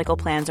Tri-Term Medical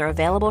Plans are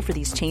available for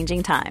these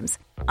changing times.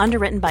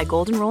 Underwritten by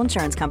Golden Rule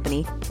Insurance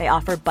Company, they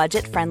offer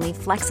budget-friendly,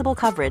 flexible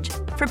coverage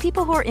for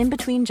people who are in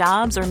between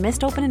jobs or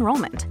missed open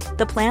enrollment.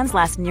 The plans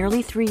last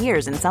nearly 3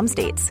 years in some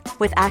states,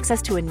 with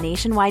access to a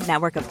nationwide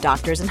network of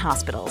doctors and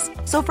hospitals.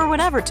 So for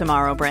whatever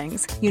tomorrow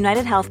brings,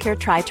 United Healthcare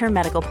Tri-Term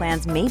Medical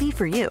Plans may be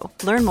for you.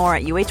 Learn more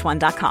at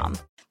uh1.com.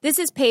 This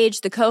is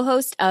Paige, the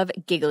co-host of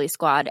Giggly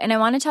Squad, and I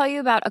want to tell you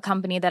about a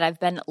company that I've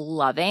been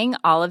loving,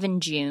 Olive &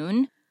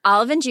 June.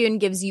 Olive & June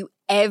gives you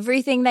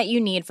everything that you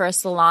need for a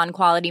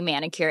salon-quality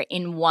manicure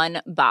in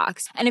one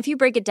box. And if you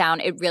break it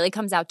down, it really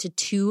comes out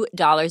to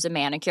 $2 a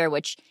manicure,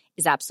 which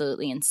is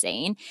absolutely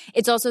insane.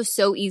 It's also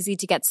so easy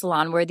to get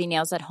salon-worthy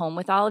nails at home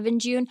with Olive &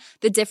 June.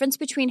 The difference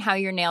between how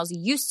your nails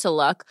used to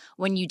look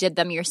when you did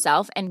them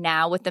yourself and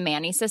now with the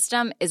Mani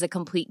system is a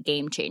complete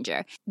game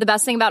changer. The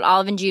best thing about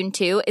Olive & June,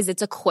 too, is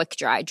it's a quick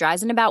dry.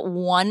 Dries in about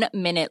 1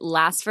 minute,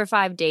 lasts for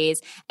 5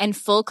 days, and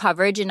full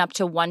coverage in up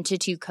to 1 to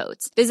 2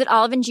 coats. Visit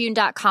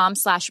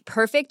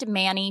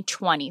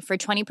oliveandjune.com/perfectmani20 for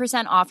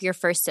 20% off your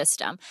first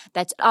system.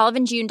 That's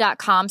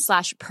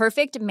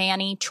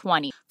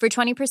oliveandjune.com/perfectmani20 for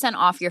 20%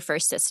 off your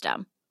first system.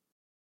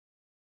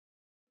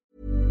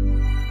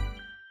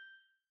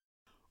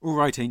 All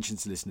right,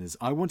 Ancients listeners,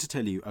 I want to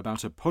tell you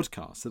about a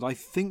podcast that I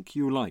think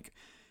you'll like.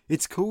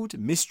 It's called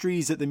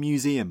Mysteries at the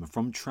Museum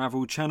from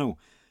Travel Channel.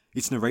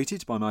 It's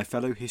narrated by my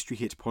fellow History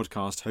Hit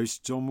podcast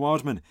host Dom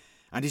Wildman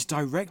and is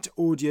direct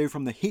audio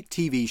from the hit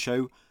TV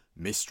show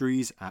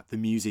Mysteries at the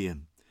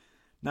Museum.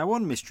 Now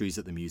on Mysteries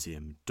at the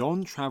Museum,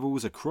 Don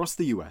travels across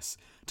the US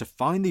to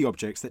find the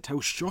objects that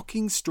tell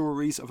shocking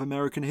stories of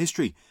American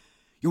history.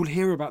 You'll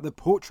hear about the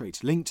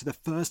portrait linked to the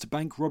first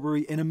bank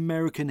robbery in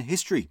American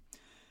history,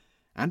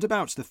 and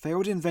about the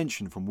failed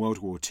invention from World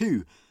War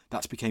II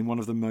that became one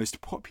of the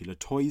most popular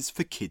toys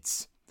for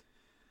kids.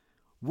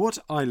 What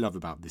I love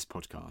about this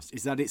podcast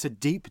is that it's a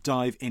deep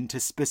dive into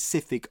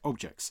specific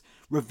objects,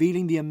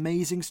 revealing the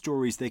amazing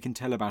stories they can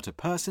tell about a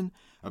person,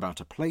 about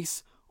a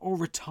place,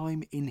 or a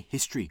time in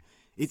history.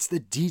 It's the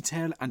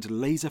detail and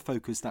laser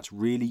focus that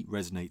really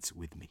resonates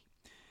with me.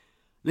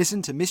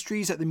 Listen to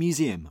Mysteries at the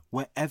Museum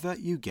wherever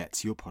you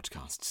get your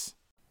podcasts.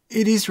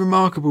 It is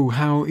remarkable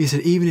how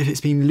even if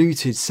it's been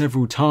looted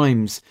several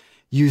times,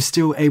 you're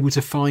still able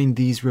to find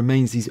these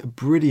remains, these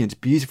brilliant,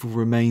 beautiful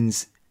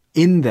remains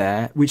in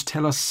there, which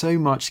tell us so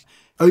much,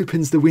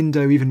 opens the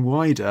window even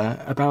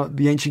wider about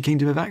the ancient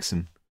kingdom of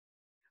Aksum.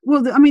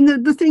 Well,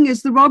 the thing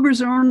is, the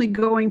robbers are only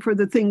going for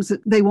the things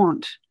that they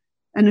want.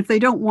 And if they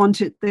don't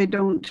want it, they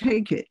don't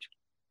take it.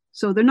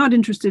 So they're not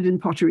interested in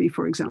pottery,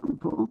 for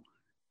example.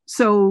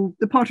 So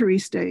the pottery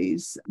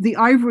stays. The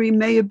ivory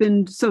may have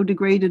been so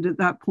degraded at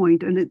that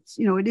point, and it's,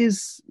 it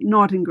is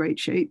not in great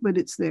shape, but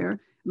it's there,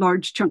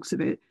 large chunks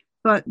of it.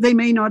 But they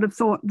may not have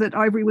thought that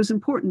ivory was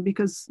important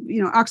because,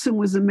 Aksum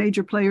was a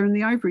major player in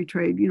the ivory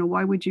trade.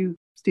 Why would you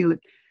steal it?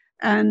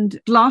 And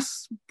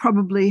glass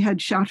probably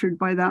had shattered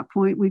by that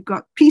point. We've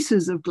got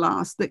pieces of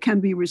glass that can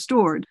be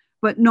restored,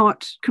 but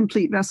not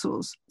complete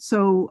vessels.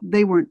 So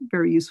they weren't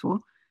very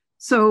useful.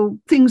 So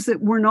things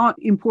that were not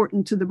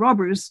important to the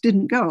robbers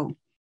didn't go.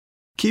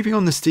 Keeping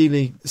on the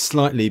stele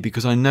slightly,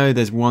 because I know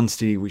there's one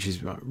stele which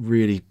is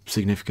really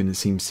significant and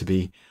seems to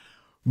be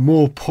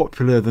more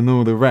popular than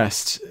all the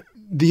rest.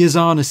 The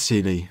Ezana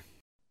stele.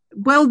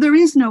 Well, there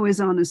is no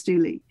Ezana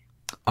stele.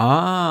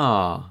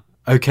 Ah,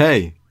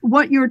 okay.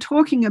 What you're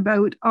talking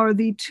about are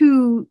the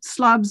 2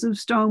 slabs of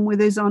stone with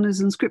Ezana's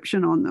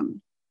inscription on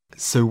them.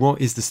 So what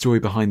is the story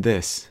behind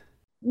this?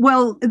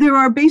 Well, there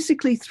are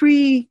basically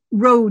 3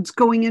 roads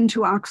going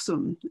into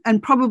Aksum,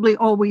 and probably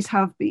always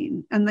have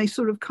been. And they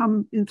sort of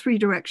come in 3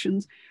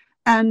 directions.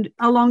 And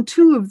along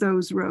 2 of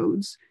those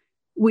roads,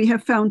 we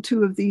have found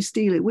 2 of these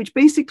stele, which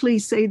basically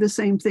say the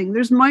same thing.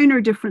 There's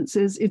minor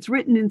differences. It's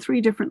written in 3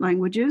 different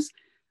languages.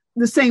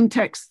 The same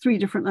text, 3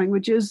 different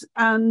languages,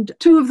 and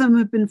 2 of them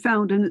have been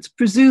found, and it's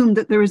presumed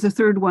that there is a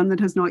 3rd one that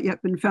has not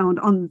yet been found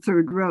on the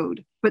 3rd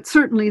road. But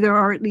certainly there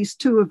are at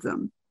least 2 of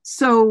them.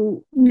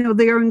 So,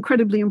 they are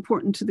incredibly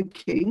important to the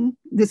king.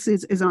 This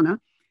is Ezana.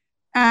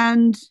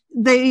 And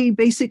they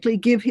basically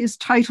give his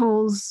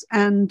titles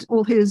and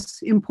all his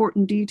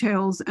important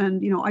details.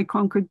 And, I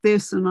conquered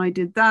this and I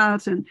did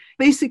that. And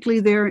basically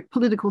they're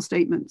political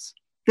statements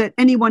that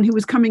anyone who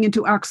was coming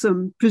into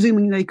Aksum,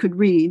 presuming they could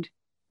read,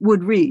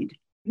 would read.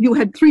 You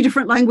had 3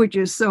 different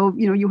languages, so,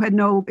 you had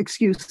no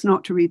excuse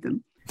not to read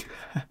them.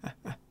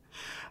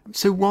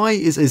 So why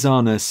is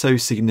Ezana so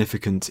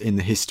significant in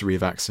the history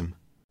of Aksum?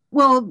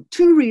 Well,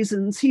 2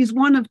 reasons. He's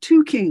one of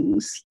 2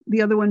 kings,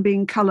 the other one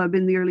being Kalab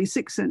in the early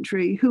 6th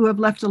century, who have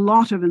left a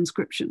lot of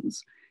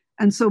inscriptions.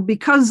 And so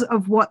because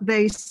of what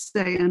they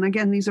say, and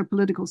again, these are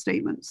political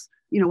statements,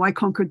 I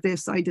conquered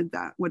this, I did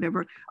that,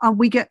 whatever,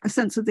 we get a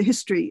sense of the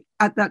history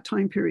at that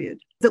time period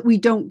that we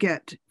don't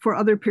get for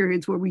other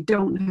periods where we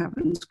don't have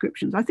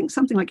inscriptions. I think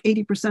something like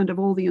 80% of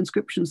all the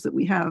inscriptions that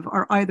we have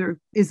are either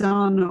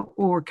Ezana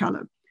or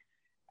Kalab.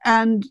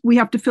 And we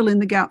have to fill in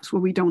the gaps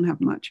where we don't have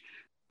much.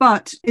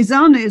 But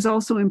Ezana is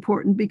also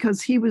important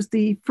because he was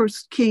the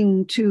first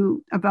king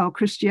to avow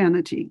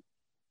Christianity.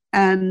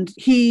 And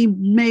he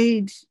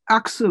made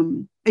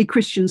Aksum a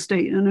Christian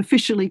state, an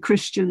officially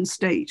Christian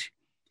state.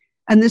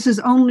 And this is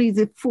only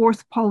the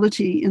 4th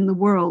polity in the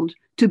world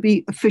to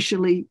be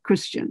officially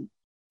Christian.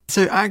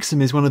 So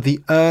Aksum is one of the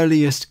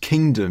earliest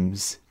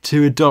kingdoms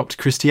to adopt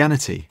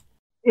Christianity.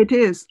 It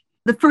is.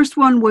 The first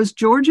one was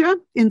Georgia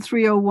in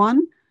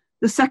 301.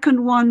 The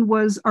second one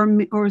was,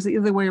 or is the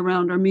other way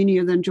around,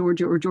 Armenia, then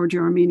Georgia, or Georgia,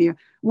 Armenia.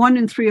 One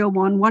in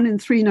 301, one in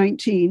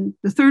 319.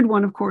 The third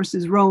one, of course,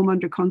 is Rome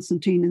under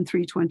Constantine in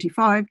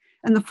 325.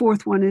 And the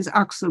 4th one is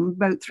Aksum,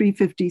 about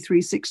 350,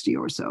 360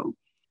 or so.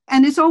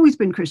 And it's always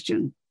been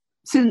Christian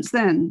since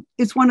then.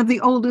 It's one of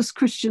the oldest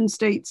Christian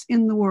states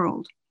in the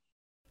world.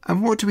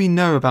 And what do we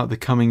know about the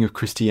coming of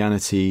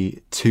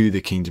Christianity to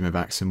the Kingdom of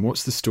Aksum?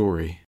 What's the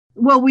story?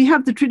 Well, we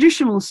have the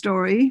traditional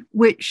story,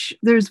 which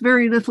there's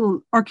very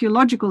little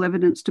archaeological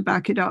evidence to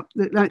back it up,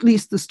 at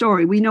least the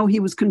story. We know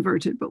he was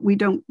converted, but we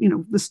don't,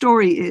 the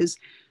story is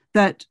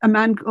that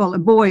a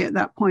boy at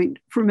that point,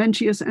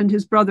 Frumentius and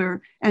his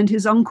brother and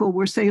his uncle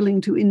were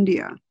sailing to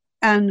India,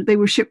 and they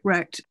were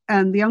shipwrecked,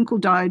 and the uncle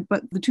died,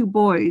 but the 2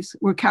 boys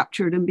were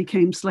captured and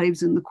became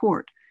slaves in the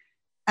court.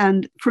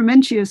 And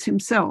Frumentius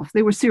himself,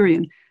 they were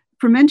Syrian,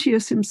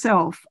 Frumentius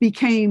himself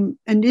became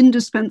an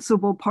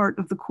indispensable part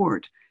of the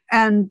court.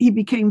 And he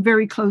became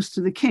very close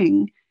to the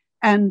king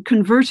and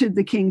converted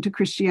the king to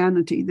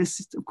Christianity.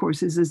 This, of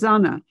course, is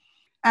Ezana.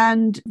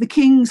 And the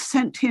king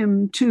sent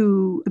him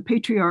to the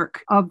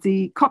patriarch of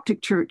the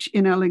Coptic church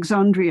in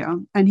Alexandria,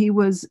 and he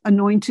was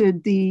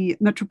anointed the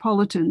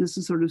metropolitan. This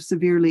is sort of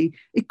severely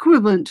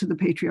equivalent to the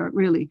patriarch,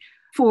 really,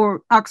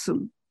 for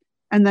Aksum,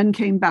 and then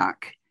came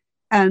back,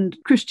 and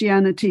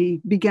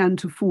Christianity began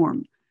to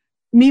form.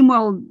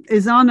 Meanwhile,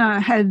 Ezana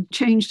had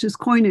changed his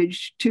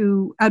coinage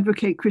to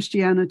advocate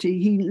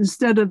Christianity. He,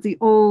 instead of the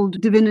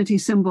old divinity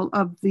symbol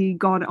of the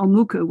god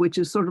Almuka, which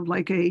is sort of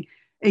like a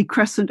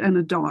crescent and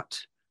a dot,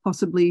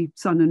 possibly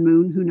sun and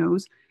moon, who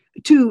knows,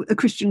 to a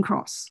Christian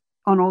cross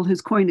on all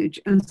his coinage.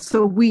 And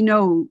so we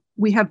know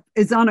we have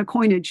Ezana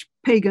coinage,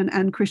 pagan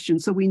and Christian.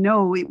 So we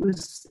know it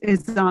was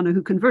Ezana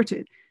who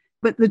converted.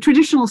 But the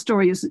traditional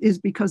story is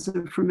because of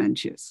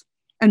Frumentius.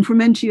 And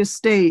Frumentius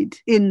stayed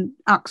in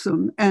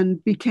Aksum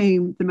and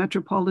became the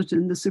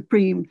metropolitan, the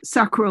supreme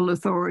sacral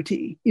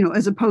authority,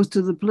 as opposed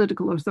to the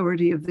political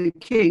authority of the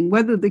king.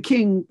 Whether the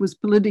king was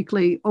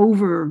politically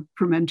over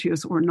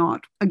Frumentius or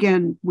not,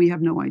 again, we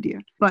have no idea.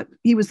 But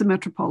he was the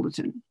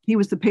metropolitan. He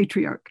was the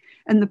patriarch.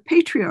 And the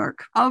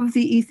patriarch of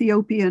the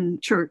Ethiopian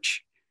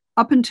church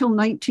up until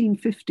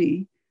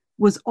 1950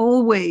 was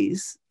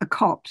always a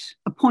Copt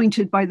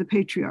appointed by the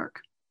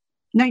patriarch.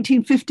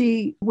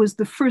 1950 was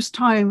the first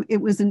time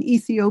it was an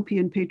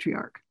Ethiopian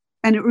patriarch,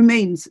 and it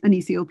remains an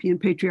Ethiopian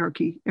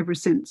patriarchy ever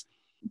since.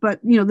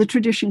 But, the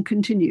tradition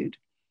continued.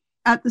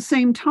 At the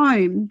same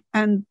time,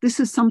 and this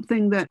is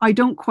something that I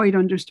don't quite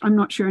understand, I'm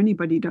not sure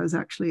anybody does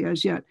actually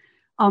as yet,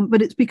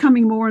 but it's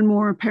becoming more and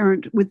more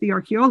apparent with the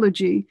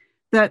archaeology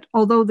that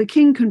although the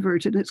king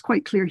converted, and it's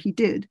quite clear he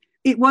did,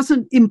 it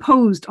wasn't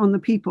imposed on the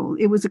people.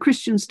 It was a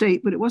Christian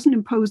state, but it wasn't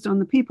imposed on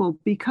the people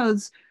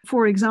because,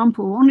 for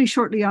example, only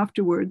shortly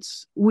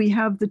afterwards, we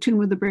have the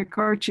Tomb of the Brick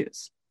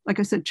Arches. Like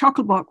I said,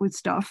 chock-a-block with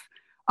stuff.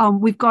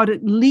 We've got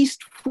at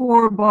least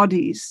 4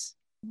 bodies.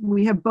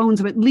 We have bones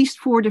of at least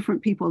 4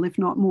 different people, if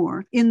not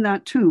more, in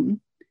that tomb.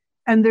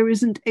 And there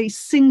isn't a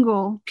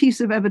single piece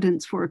of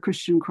evidence for a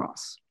Christian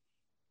cross.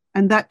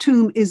 And that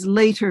tomb is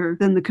later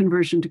than the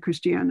conversion to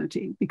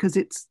Christianity because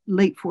it's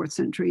late 4th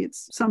century.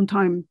 It's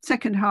sometime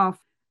second half.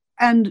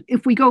 And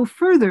if we go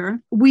further,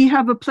 we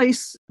have a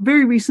place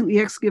very recently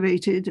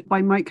excavated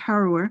by Mike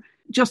Harrower,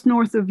 just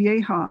north of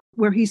Yeha,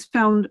 where he's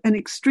found an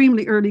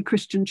extremely early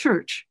Christian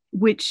church,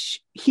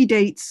 which he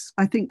dates,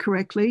 I think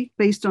correctly,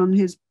 based on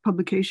his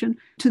publication,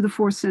 to the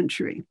 4th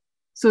century.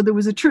 So there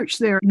was a church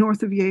there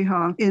north of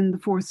Yeha in the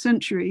 4th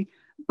century.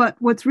 But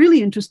what's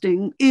really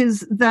interesting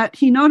is that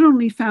he not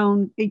only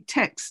found a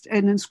text,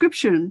 an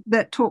inscription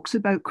that talks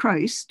about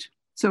Christ,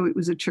 so it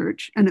was a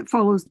church, and it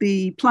follows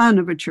the plan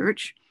of a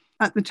church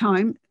at the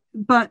time,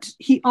 but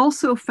he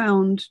also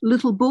found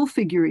little bull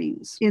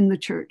figurines in the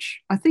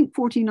church, I think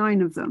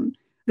 49 of them.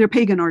 They're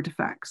pagan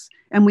artifacts,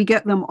 and we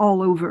get them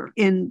all over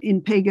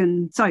in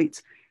pagan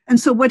sites. And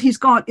so what he's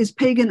got is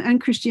pagan and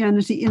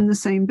Christianity in the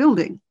same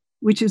building,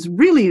 which is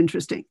really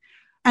interesting.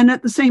 And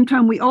at the same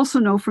time, we also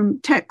know from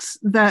texts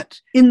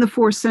that in the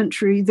 4th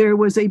century, there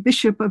was a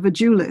bishop of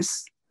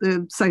Adulis,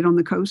 the site on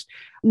the coast,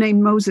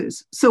 named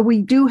Moses. So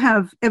we do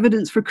have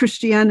evidence for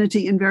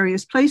Christianity in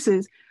various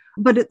places.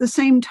 But at the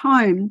same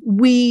time,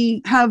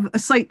 we have a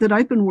site that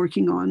I've been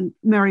working on,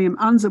 Mariam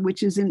Anza,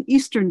 which is in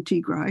eastern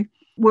Tigray,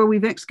 where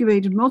we've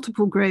excavated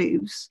multiple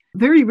graves,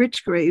 very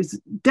rich graves,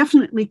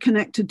 definitely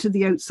connected to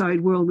the outside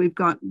world. We've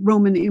got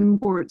Roman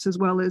imports as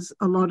well as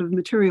a lot of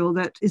material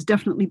that is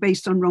definitely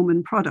based on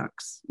Roman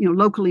products,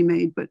 locally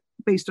made, but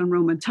based on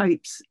Roman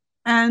types.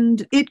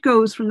 And it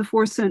goes from the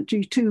 4th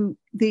century to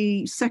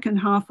the second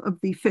half of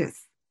the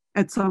 5th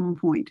at some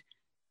point.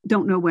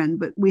 Don't know when,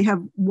 but we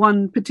have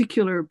one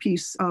particular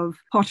piece of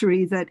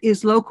pottery that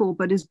is local,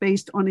 but is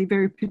based on a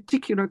very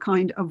particular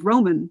kind of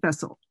Roman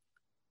vessel.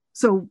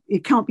 So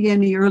it can't be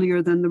any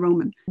earlier than the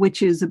Roman,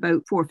 which is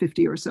about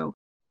 450 or so.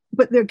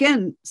 But there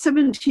again,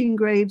 17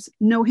 graves,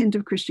 no hint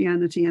of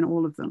Christianity in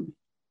all of them.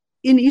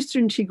 In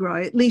eastern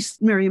Tigray, at least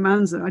Mariam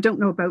Anza, I don't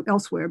know about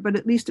elsewhere, but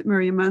at least at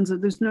Mariam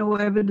Anza, there's no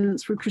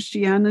evidence for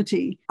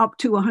Christianity up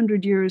to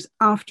 100 years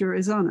after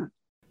Ezana.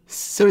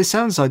 So it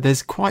sounds like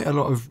there's quite a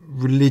lot of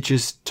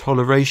religious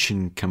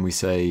toleration, can we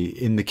say,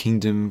 in the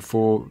kingdom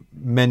for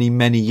many,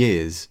 many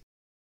years.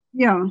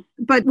 Yeah,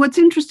 but what's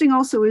interesting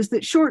also is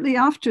that shortly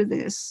after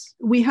this,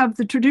 we have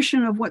the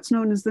tradition of what's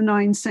known as the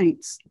 9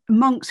 saints,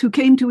 monks who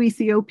came to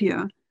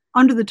Ethiopia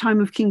under the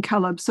time of King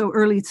Caleb, so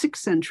early 6th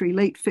century,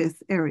 late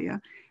 5th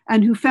area,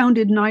 and who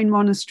founded 9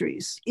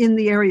 monasteries in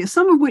the area,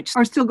 some of which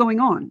are still going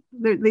on.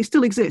 They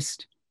still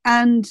exist.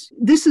 And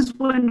this is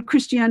when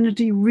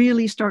Christianity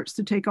really starts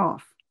to take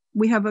off.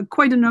 We have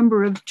quite a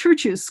number of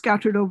churches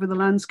scattered over the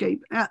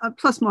landscape,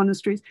 plus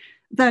monasteries,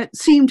 that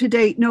seem to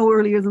date no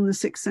earlier than the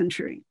 6th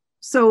century.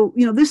 So,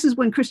 this is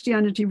when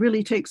Christianity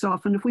really takes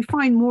off. And if we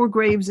find more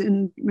graves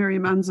in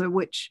Mariam Anza,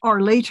 which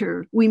are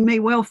later, we may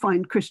well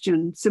find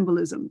Christian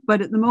symbolism.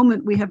 But at the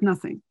moment, we have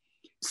nothing.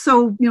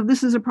 So,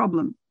 this is a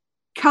problem.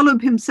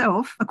 Caleb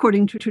himself,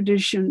 according to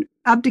tradition,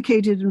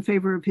 abdicated in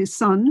favor of his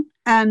son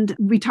and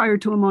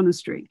retired to a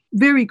monastery.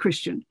 Very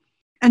Christian.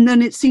 And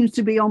then it seems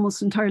to be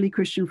almost entirely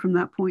Christian from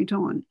that point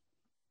on.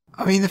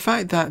 I mean, the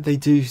fact that they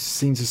do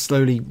seem to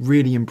slowly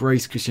really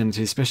embrace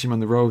Christianity, especially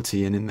among the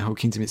royalty and in the whole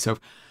kingdom itself,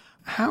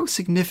 how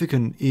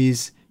significant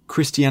is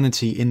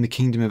Christianity in the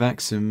Kingdom of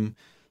Aksum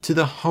to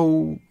the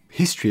whole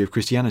history of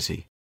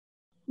Christianity?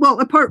 Well,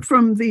 apart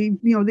from the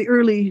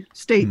early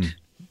state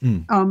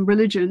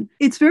religion,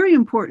 it's very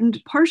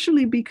important,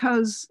 partially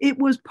because it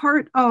was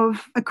part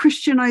of a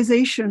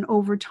Christianization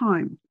over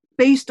time,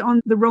 based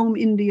on the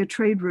Rome-India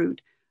trade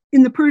route.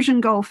 In the Persian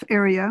Gulf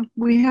area,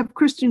 we have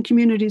Christian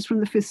communities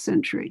from the 5th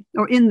century,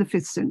 or in the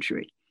 5th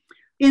century.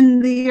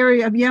 In the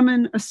area of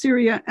Yemen,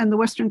 Assyria, and the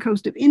western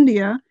coast of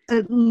India,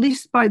 at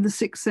least by the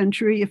 6th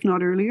century, if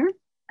not earlier.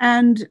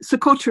 And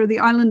Socotra, the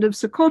island of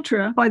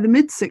Socotra, by the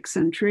mid-6th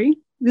century.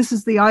 This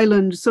is the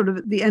island sort of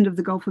at the end of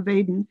the Gulf of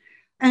Aden.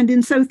 And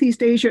in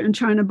Southeast Asia and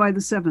China by the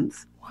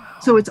 7th. Wow.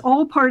 So it's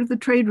all part of the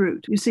trade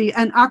route, you see.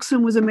 And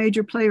Aksum was a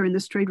major player in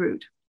this trade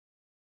route.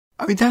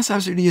 I mean, that's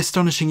absolutely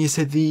astonishing. You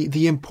said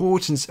the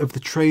importance of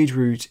the trade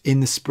route in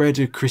the spread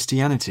of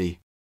Christianity.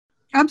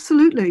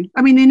 Absolutely.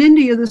 I mean, in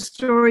India, the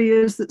story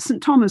is that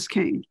St. Thomas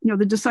came,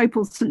 the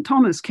disciple St.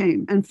 Thomas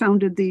came and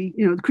founded the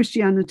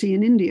Christianity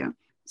in India.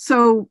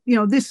 So,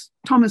 this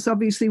Thomas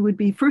obviously would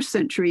be 1st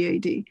century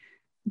AD,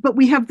 but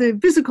we have the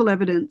physical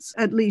evidence,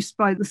 at least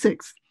by the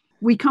 6th.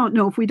 We can't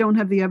know. If we don't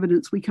have the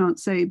evidence, we can't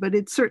say, but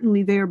it's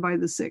certainly there by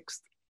the 6th.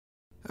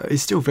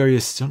 It's still very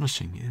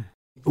astonishing, yeah.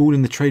 All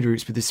in the trade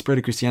routes with the spread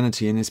of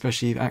Christianity, and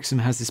especially if Aksum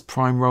has this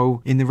prime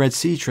role in the Red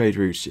Sea trade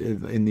routes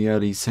in the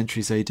early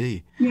centuries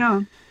AD.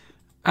 Yeah.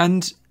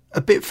 And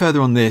a bit further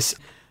on this,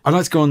 I'd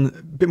like to go on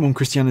a bit more on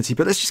Christianity,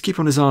 but let's just keep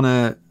on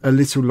Ezana a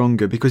little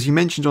longer, because you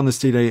mentioned on the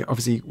stele,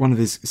 obviously one of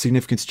his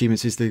significant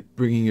achievements is the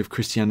bringing of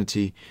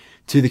Christianity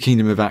to the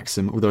Kingdom of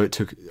Aksum, although it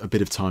took a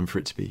bit of time for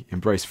it to be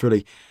embraced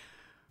fully.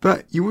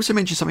 But you also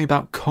mentioned something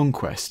about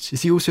conquest.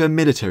 Is he also a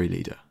military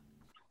leader?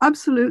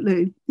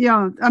 Absolutely.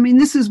 Yeah. I mean,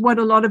 this is what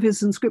a lot of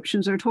his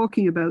inscriptions are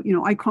talking about.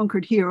 I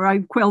conquered here, I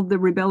quelled the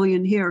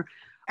rebellion here.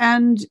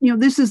 And,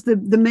 this is the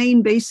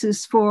main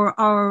basis for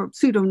our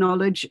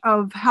pseudo-knowledge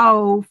of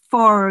how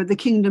far the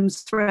kingdoms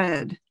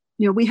spread.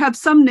 We have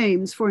some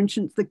names, for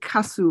instance, the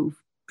Kasu,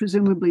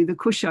 presumably the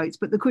Kushites,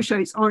 but the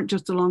Kushites aren't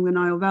just along the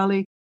Nile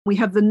Valley. We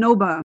have the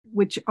Noba,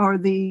 which are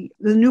the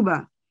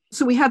Nuba.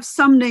 So we have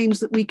some names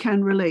that we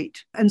can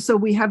relate. And so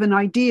we have an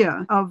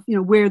idea of,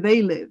 where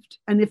they lived.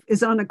 And if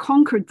Ezana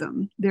conquered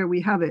them, there we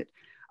have it.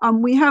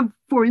 We have,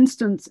 for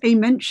instance, a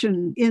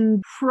mention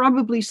in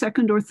probably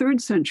 2nd or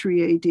 3rd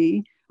century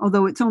AD,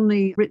 although it's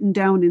only written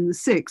down in the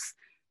 6th,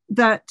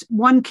 that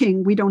one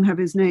king, we don't have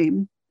his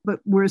name, but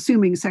we're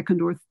assuming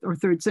 2nd or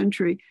 3rd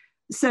century,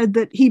 said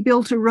that he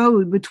built a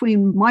road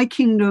between my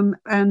kingdom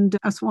and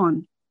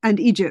Aswan and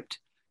Egypt.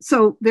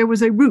 So there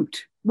was a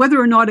route.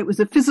 Whether or not it was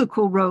a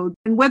physical road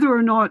and whether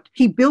or not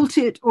he built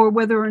it or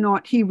whether or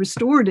not he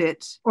restored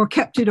it or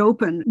kept it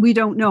open, we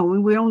don't know.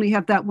 And we only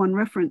have that one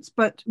reference.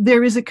 But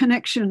there is a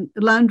connection,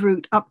 land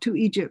route up to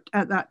Egypt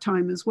at that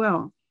time as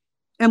well.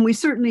 And we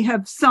certainly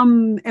have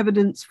some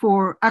evidence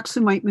for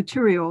Aksumite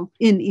material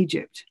in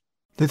Egypt.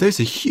 Those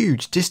are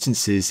huge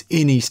distances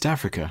in East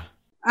Africa.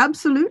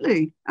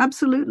 Absolutely.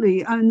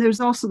 Absolutely. And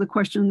there's also the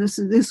question,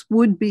 this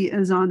would be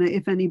Ezana,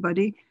 if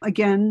anybody,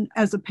 again,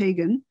 as a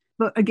pagan.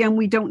 But again,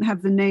 we don't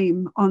have the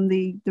name on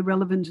the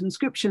relevant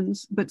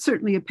inscriptions, but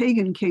certainly a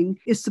pagan king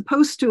is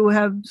supposed to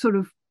have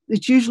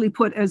it's usually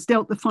put as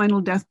dealt the final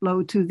death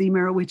blow to the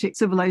Meroitic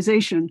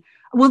civilization.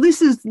 Well,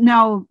 this is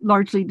now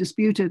largely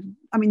disputed.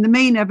 I mean, the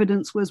main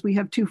evidence was we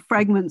have 2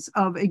 fragments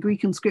of a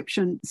Greek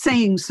inscription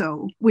saying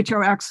so, which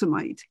are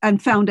Aksumite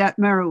and found at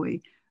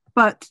Meroe.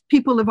 But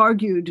people have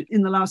argued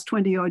in the last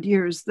 20 odd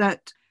years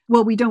that,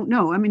 well, we don't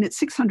know. I mean, it's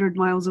 600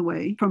 miles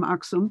away from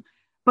Aksum.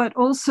 But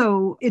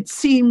also, it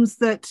seems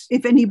that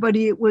if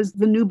anybody, it was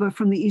the Nuba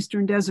from the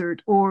Eastern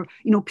Desert or,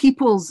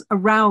 peoples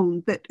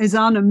around that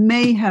Ezana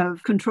may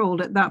have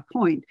controlled at that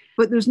point.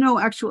 But there's no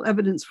actual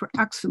evidence for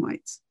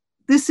Aksumites.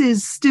 This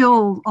is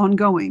still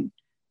ongoing.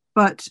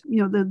 But,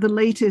 the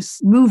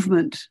latest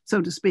movement, so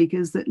to speak,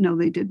 is that no,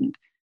 they didn't.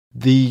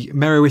 The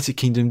Meroitic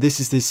kingdom, this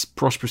is this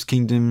prosperous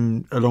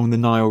kingdom along the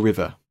Nile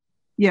River.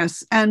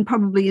 Yes, and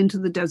probably into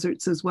the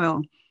deserts as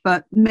well,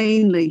 but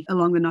mainly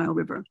along the Nile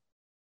River.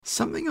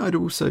 Something I'd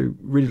also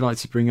really like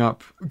to bring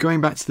up,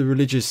 going back to the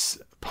religious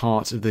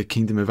part of the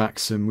Kingdom of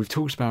Aksum, we've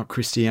talked about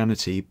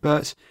Christianity,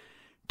 but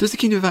does the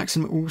Kingdom of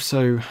Aksum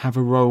also have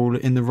a role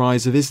in the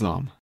rise of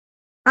Islam?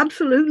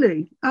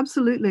 Absolutely,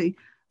 absolutely.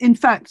 In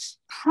fact,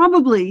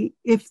 probably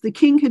if the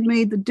king had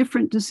made the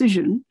different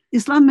decision,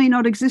 Islam may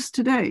not exist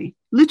today,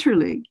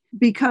 literally,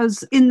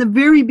 because in the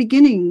very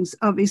beginnings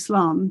of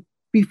Islam,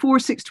 before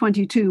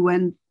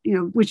 622,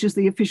 which is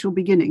the official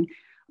beginning,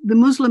 the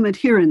Muslim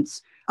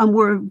adherents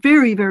were a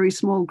very, very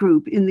small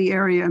group in the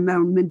area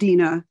around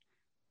Medina.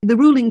 The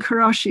ruling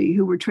Qurashi,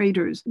 who were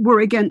traders, were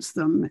against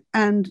them.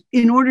 And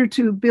in order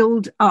to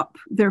build up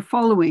their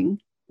following,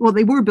 well,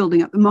 they were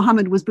building up,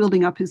 Muhammad was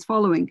building up his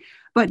following,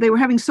 but they were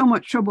having so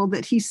much trouble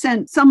that he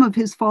sent some of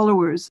his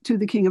followers to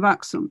the king of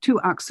Aksum, to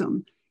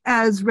Aksum,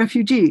 as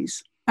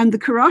refugees. And the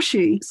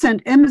Qurashi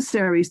sent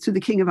emissaries to the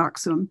king of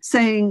Aksum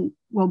saying,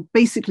 well,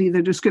 basically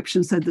the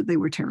description said that they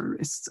were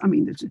terrorists.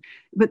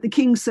 But the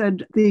king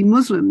said the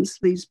Muslims,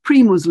 these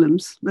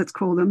pre-Muslims, let's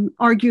call them,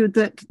 argued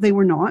that they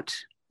were not.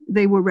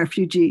 They were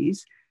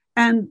refugees.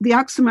 And the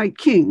Aksumite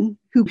king,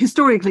 who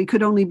historically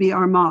could only be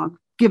Armagh,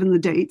 given the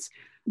dates,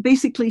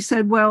 basically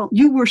said, well,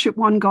 you worship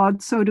one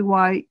God, so do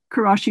I.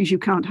 Qurashis, you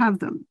can't have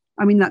them.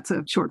 That's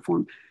a short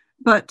form.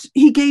 But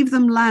he gave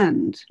them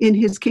land in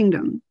his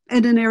kingdom,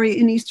 in an area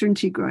in eastern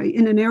Tigray,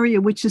 in an area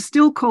which is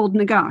still called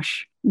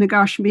Nagash,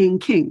 Nagash being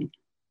king.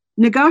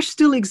 Nagash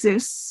still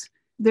exists.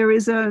 There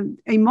is a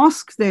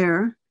mosque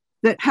there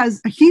that has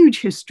a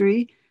huge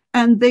history,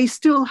 and they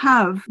still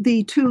have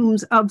the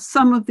tombs of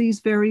some of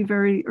these very,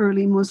 very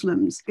early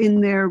Muslims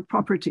in their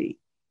property.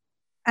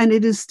 And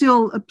it is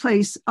still a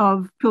place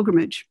of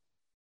pilgrimage.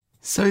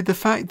 So the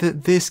fact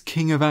that this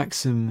king of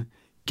Aksum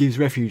gives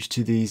refuge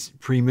to these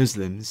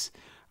pre-Muslims,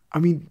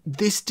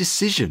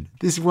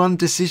 this one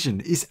decision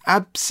is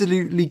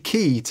absolutely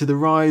key to the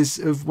rise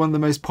of one of the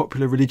most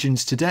popular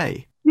religions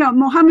today. Yeah,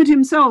 Muhammad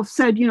himself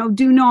said,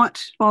 do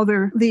not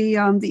bother the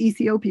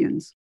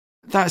Ethiopians.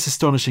 That's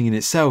astonishing in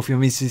itself. I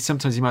mean,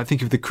 sometimes you might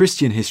think of the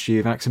Christian history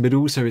of Aksum, but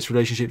also its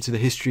relationship to the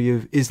history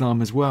of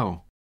Islam as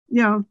well.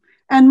 Yeah.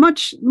 And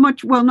much,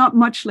 well, not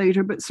much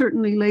later, but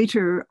certainly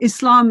later,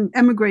 Islam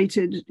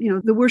emigrated,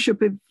 the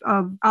worship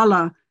of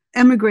Allah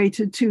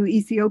emigrated to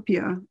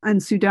Ethiopia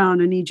and Sudan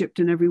and Egypt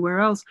and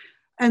everywhere else.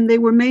 And they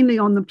were mainly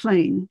on the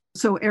plain,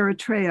 so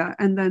Eritrea,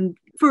 and then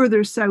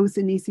further south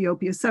in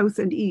Ethiopia, south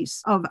and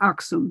east of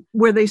Aksum,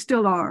 where they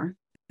still are.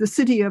 The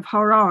city of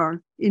Harar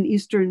in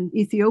eastern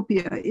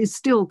Ethiopia is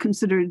still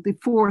considered the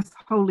fourth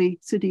holy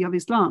city of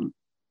Islam.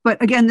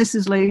 But again, this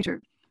is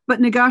later.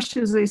 But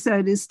Nagash, as I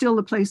said, is still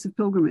a place of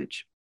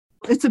pilgrimage.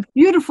 It's a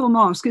beautiful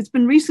mosque. It's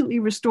been recently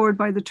restored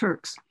by the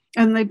Turks,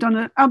 and they've done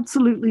an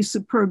absolutely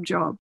superb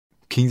job.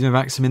 Kingdom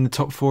of Aksum in the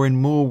top 4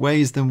 in more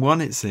ways than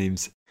one, it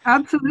seems.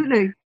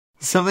 Absolutely.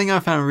 Something I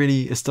found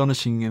really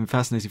astonishing and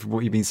fascinating from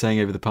what you've been saying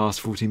over the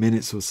past 40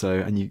 minutes or so,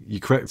 and you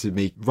corrected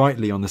me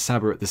rightly on the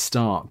Sabbath at the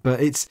start,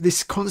 but it's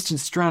this constant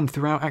strand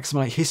throughout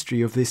Aksumite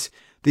history of this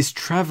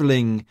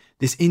travelling,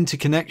 this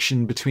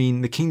interconnection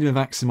between the Kingdom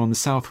of Aksum on the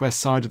southwest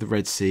side of the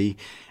Red Sea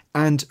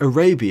and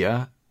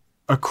Arabia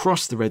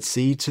across the Red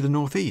Sea to the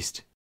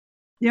northeast.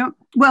 Yeah,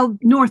 well,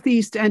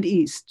 northeast and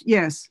east,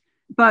 yes,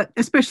 but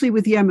especially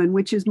with Yemen,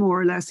 which is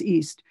more or less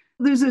east.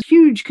 There's a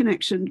huge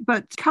connection,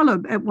 but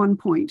Caleb at one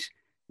point,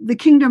 the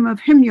kingdom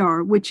of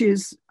Himyar, which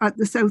is at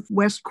the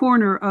southwest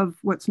corner of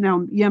what's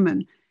now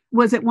Yemen,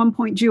 was at one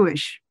point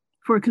Jewish.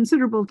 For a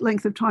considerable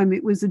length of time,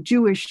 it was a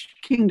Jewish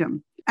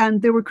kingdom.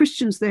 And there were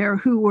Christians there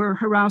who were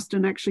harassed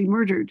and actually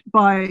murdered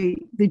by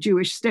the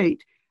Jewish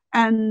state.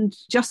 And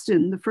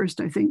Justin I,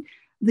 I think,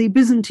 the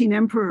Byzantine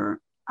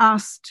emperor,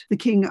 asked the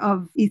king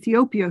of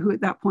Ethiopia, who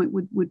at that point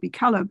would be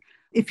Caleb,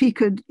 if he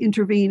could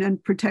intervene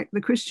and protect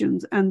the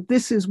Christians. And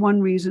this is one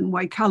reason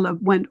why Caleb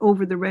went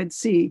over the Red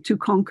Sea to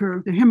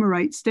conquer the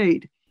Himyarite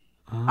state.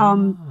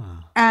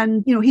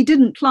 And, he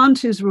didn't plant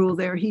his rule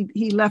there.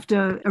 He left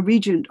a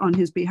regent on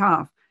his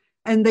behalf.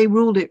 And they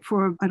ruled it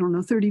for,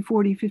 30,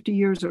 40, 50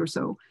 years or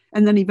so.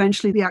 And then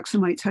eventually the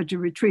Aksumites had to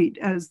retreat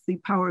as the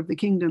power of the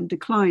kingdom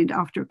declined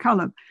after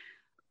Caleb.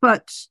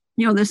 But,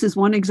 this is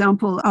one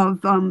example of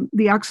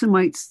the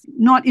Aksumites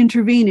not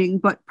intervening,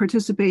 but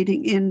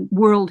participating in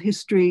world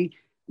history,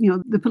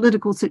 the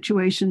political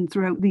situation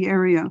throughout the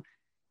area,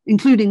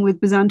 including with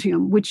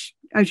Byzantium, which,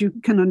 as you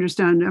can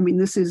understand,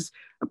 this is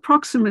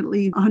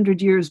approximately 100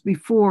 years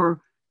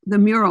before the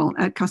mural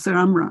at Qasr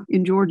Amra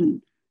in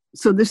Jordan.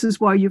 So this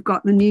is why you've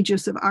got the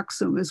Negus of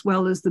Aksum, as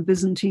well as the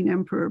Byzantine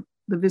emperor,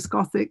 the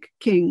Visigothic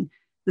king,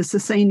 the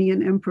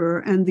Sasanian emperor,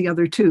 and the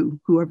other two,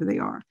 whoever they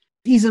are.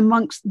 He's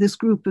amongst this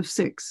group of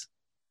 6.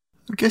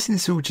 I'm guessing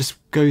this all just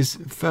goes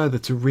further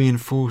to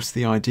reinforce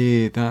the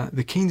idea that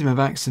the Kingdom of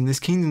Aksum, this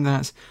kingdom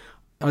that,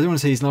 I don't want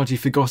to say is largely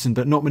forgotten,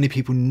 but not many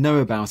people know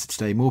about it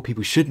today. More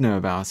people should know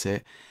about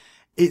it.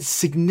 It's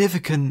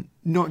significant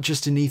not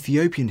just in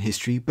Ethiopian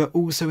history, but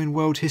also in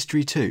world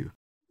history too.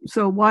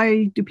 So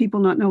why do people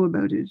not know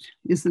about it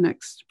is the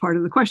next part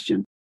of the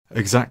question.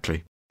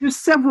 Exactly. There's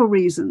several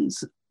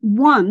reasons.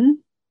 One,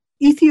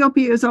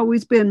 Ethiopia has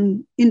always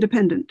been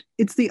independent.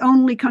 It's the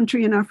only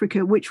country in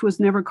Africa which was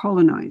never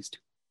colonized.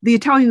 The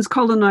Italians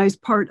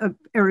colonized part of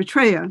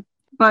Eritrea,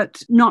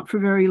 but not for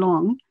very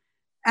long.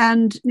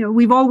 And,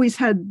 we've always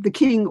had the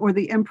king or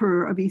the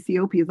emperor of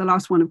Ethiopia. The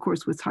last one, of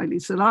course, was Haile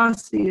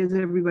Selassie, as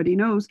everybody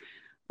knows.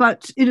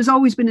 But it has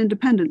always been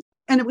independent.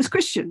 And it was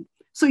Christian.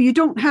 So you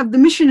don't have the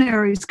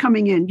missionaries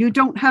coming in. You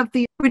don't have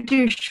the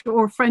British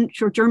or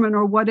French or German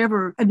or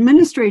whatever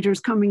administrators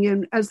coming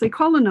in as they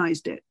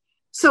colonized it.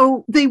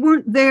 So they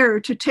weren't there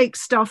to take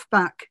stuff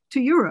back to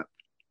Europe.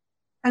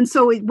 And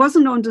so it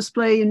wasn't on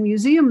display in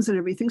museums and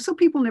everything. So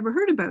people never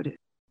heard about it.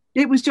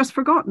 It was just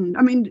forgotten.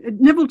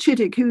 Neville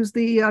Chittick, who's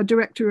the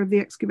director of the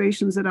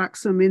excavations at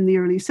Aksum in the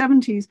early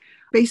 70s,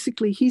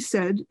 basically he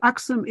said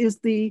Aksum is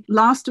the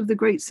last of the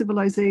great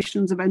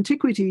civilizations of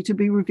antiquity to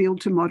be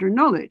revealed to modern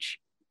knowledge.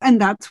 And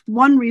that's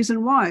one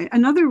reason why.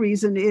 Another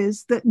reason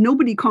is that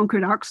nobody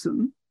conquered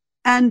Aksum.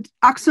 And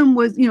Aksum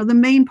was, the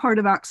main part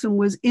of Aksum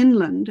was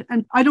inland.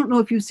 And I don't know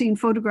if you've seen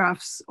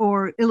photographs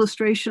or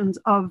illustrations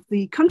of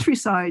the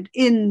countryside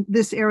in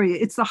this area.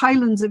 It's the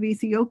highlands of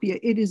Ethiopia.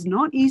 It is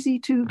not easy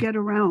to get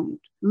around.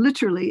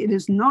 Literally, it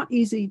is not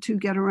easy to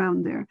get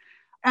around there.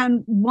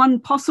 And one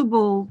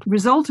possible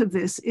result of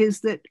this is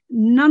that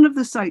none of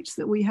the sites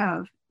that we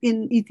have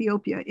in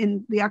Ethiopia,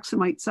 in the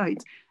Aksumite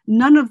sites,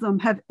 none of them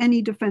have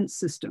any defense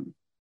system.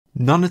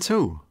 None at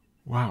all?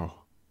 Wow.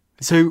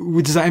 So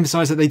does that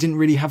emphasize that they didn't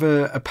really have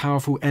a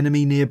powerful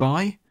enemy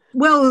nearby?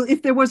 Well,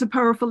 if there was a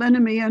powerful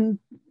enemy, and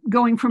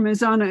going from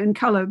Izana and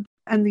Caleb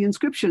and the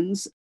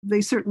inscriptions,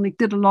 they certainly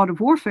did a lot of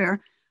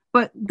warfare,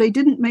 but they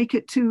didn't make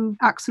it to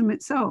Aksum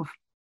itself.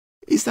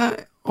 Is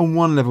that, on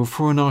one level,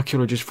 for an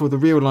archaeologist, for the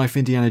real-life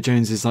Indiana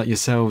Joneses like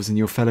yourselves and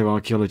your fellow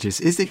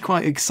archaeologists, is it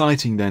quite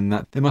exciting then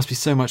that there must be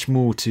so much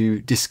more to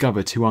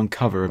discover, to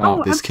uncover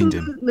about this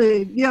kingdom?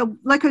 Absolutely. Yeah,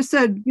 like I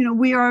said,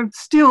 we are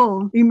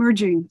still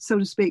emerging, so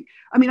to speak.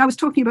 I was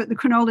talking about the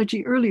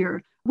chronology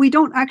earlier. We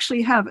don't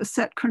actually have a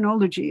set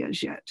chronology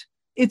as yet.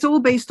 It's all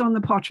based on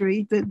the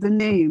pottery, the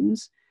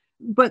names,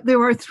 but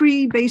there are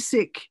 3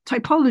 basic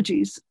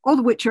typologies, all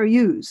of which are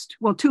used.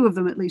 Well, 2 of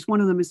them at least,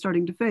 one of them is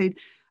starting to fade,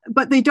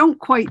 but they don't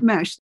quite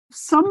mesh.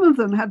 Some of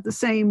them have the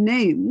same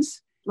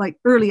names, like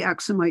early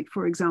Aksumite,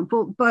 for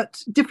example,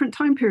 but different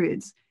time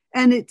periods.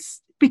 And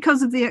it's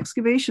because of the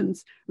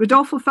excavations.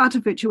 Rodolfo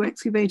Fatovic, who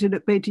excavated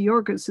at Beta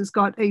Yorgos, has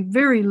got a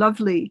very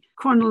lovely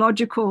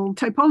chronological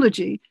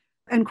typology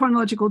and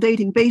chronological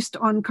dating based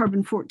on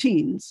carbon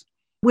 14s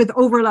with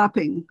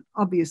overlapping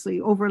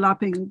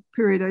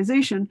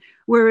periodization,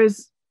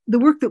 whereas the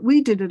work that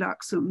we did at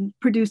Aksum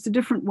produced a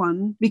different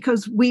one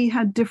because we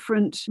had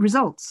different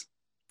results.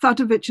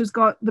 Fatovic has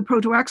got the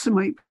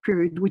Proto-Aksumite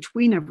period, which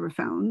we never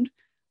found.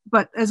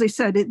 But as I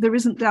said, there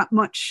isn't that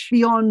much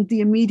beyond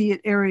the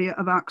immediate area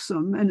of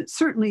Aksum, and it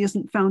certainly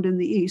isn't found in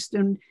the east.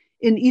 And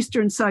in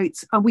eastern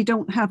sites, we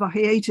don't have a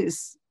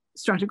hiatus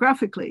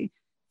stratigraphically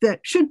that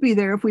should be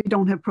there if we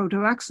don't have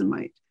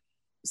Proto-Aksumite.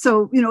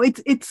 So,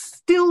 it's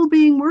still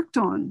being worked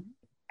on.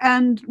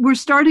 And we're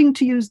starting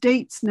to use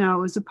dates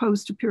now as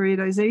opposed to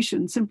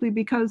periodization, simply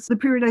because the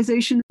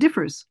periodization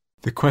differs.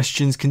 The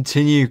questions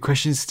continue.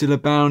 Questions still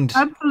abound.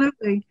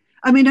 Absolutely.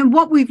 I mean, and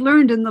what we've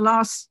learned in the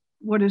last,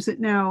 what is it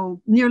now,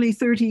 nearly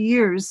 30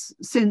 years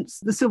since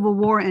the Civil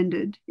War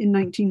ended in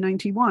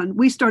 1991.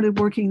 We started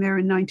working there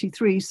in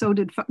 93. So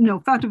did,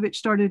 Fatovic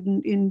started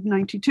in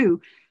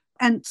 92.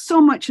 And so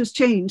much has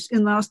changed in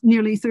the last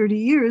nearly 30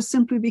 years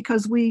simply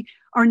because we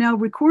are now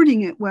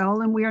recording it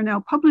well, and we are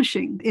now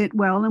publishing it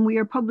well, and we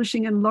are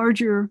publishing in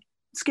larger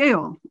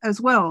scale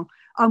as well.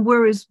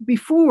 Whereas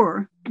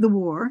before the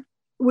war,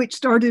 which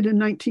started in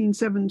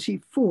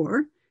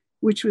 1974,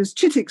 which was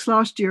Chitik's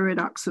last year at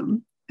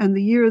Aksum, and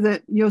the year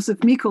that Josef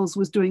Mikkels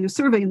was doing a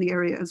survey in the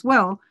area as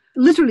well,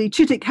 literally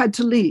Chitik had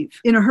to leave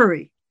in a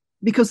hurry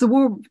because the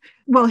war,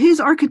 well,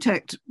 his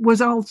architect was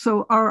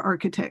also our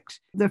architect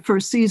the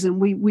first season.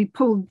 We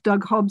pulled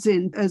Doug Hobbs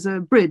in as a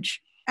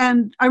bridge.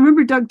 And I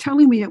remember Doug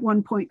telling me at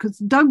one point, because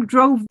Doug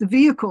drove the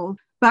vehicle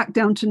back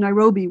down to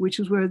Nairobi, which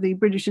is where the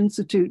British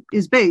Institute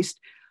is based.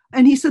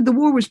 And he said the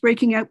war was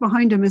breaking out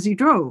behind him as he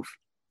drove,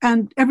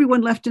 and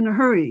everyone left in a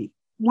hurry.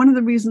 One of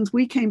the reasons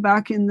we came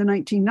back in the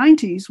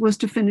 1990s was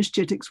to finish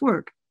Chitik's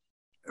work.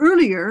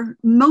 Earlier,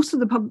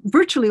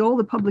 virtually all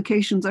the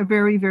publications are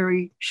very,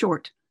 very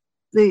short.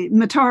 The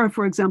Matara,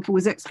 for example,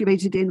 was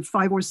excavated in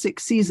 5 or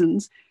 6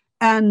 seasons,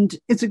 and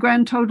it's a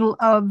grand total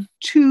of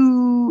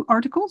 2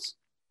 articles,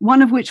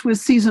 one of which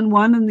was season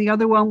 1, and the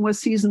other one was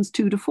seasons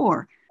 2 to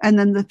 4. And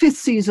then the 5th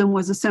season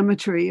was a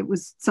cemetery. It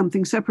was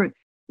something separate,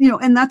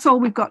 and that's all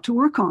we've got to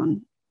work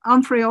on.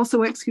 Amfrey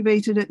also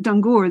excavated at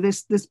Dangur,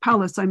 this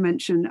palace I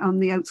mentioned on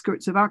the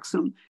outskirts of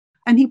Aksum,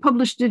 and he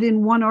published it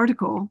in 1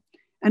 article.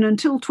 And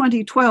until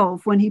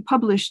 2012, when he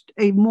published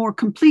a more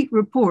complete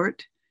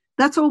report,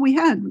 that's all we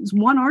had was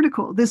 1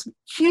 article, this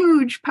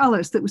huge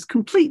palace that was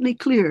completely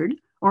cleared,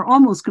 or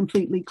almost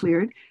completely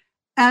cleared,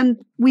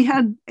 and we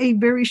had a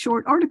very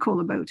short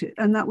article about it,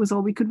 and that was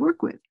all we could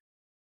work with.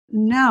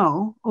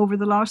 Now, over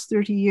the last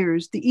 30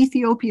 years, the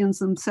Ethiopians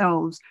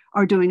themselves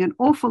are doing an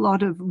awful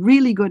lot of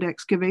really good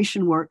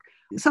excavation work,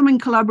 some in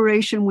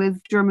collaboration with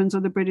Germans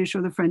or the British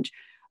or the French,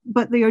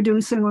 but they are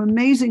doing some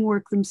amazing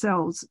work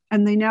themselves.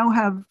 And they now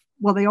have,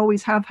 well, they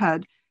always have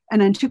had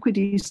an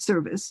antiquities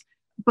service,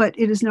 but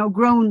it has now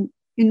grown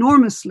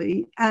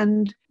enormously,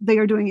 and they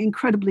are doing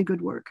incredibly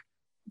good work.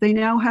 They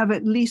now have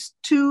at least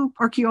 2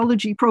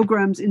 archaeology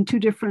programs in 2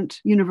 different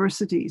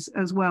universities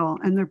as well.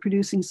 And they're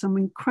producing some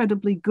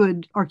incredibly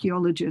good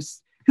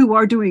archaeologists who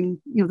are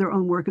doing, their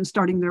own work and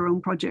starting their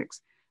own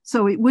projects.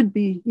 So it would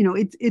be,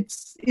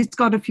 it's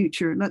got a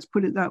future. Let's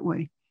put it that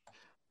way.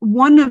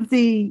 One of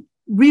the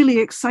really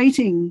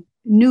exciting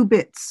new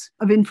bits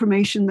of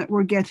information that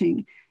we're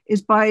getting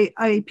is by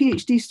a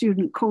PhD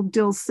student called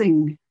Dil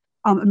Singh,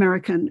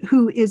 American,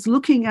 who is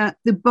looking at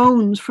the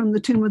bones from the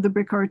Tomb of the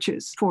Brick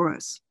Arches for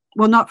us.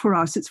 Well, not for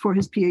us, it's for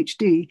his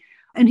PhD.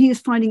 And he is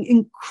finding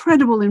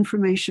incredible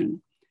information,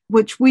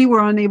 which we were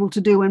unable to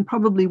do and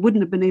probably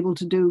wouldn't have been able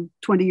to do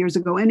 20 years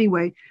ago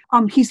anyway.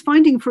 He's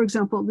finding, for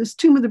example, this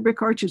Tomb of the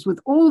Brick Arches with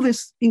all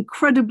this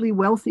incredibly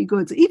wealthy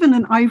goods, even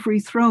an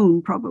ivory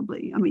throne,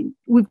 probably. I mean,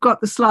 we've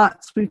got the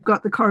slats, we've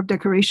got the carved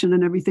decoration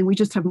and everything. We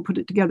just haven't put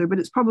it together, but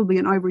it's probably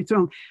an ivory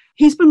throne.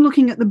 He's been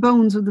looking at the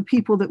bones of the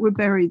people that were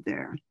buried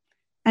there.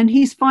 And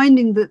he's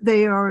finding that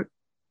they are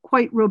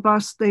quite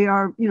robust. They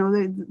are,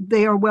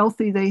 they are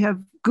wealthy. They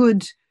have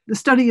good, the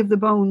study of the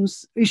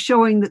bones is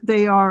showing that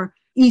they are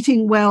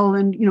eating well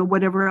and,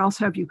 whatever else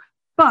have you.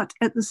 But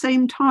at the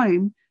same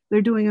time,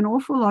 they're doing an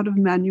awful lot of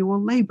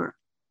manual labor,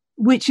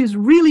 which is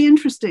really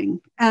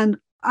interesting. And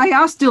I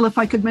asked Dil if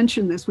I could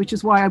mention this, which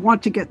is why I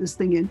want to get this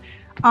thing in.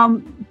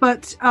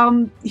 But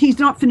he's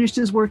not finished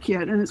his work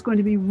yet. And it's going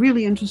to be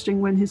really interesting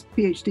when his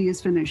PhD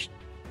is finished.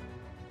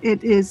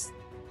 It is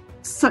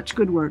such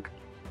good work.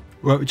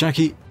 Well,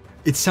 Jackie,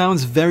 it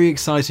sounds very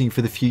exciting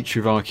for the future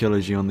of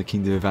archaeology on the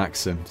Kingdom of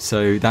Aksum.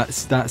 So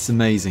that's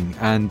amazing.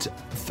 And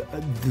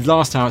the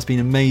last hour, it's been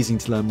amazing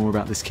to learn more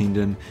about this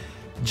kingdom.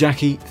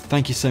 Jackie,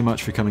 thank you so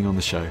much for coming on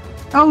the show.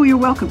 Oh, you're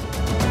welcome.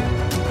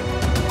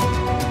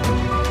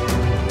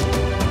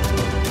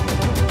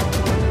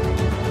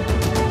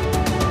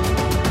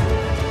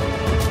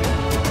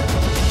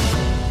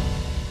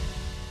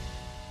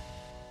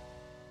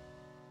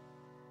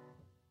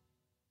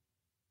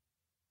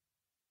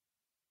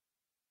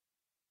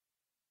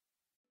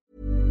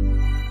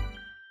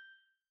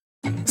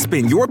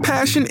 Spin your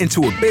passion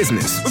into a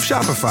business with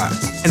Shopify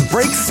and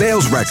break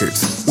sales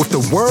records with the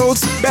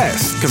world's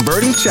best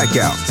converting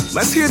checkout.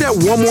 Let's hear that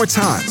one more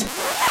time.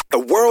 The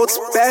world's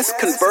best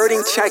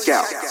converting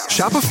checkout.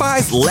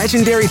 Shopify's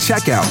legendary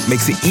checkout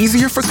makes it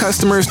easier for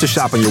customers to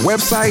shop on your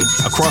website,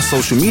 across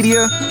social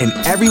media, and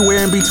everywhere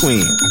in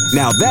between.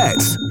 Now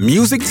that's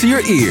music to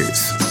your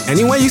ears.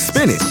 Any way you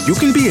spin it, you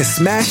can be a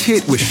smash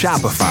hit with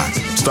Shopify.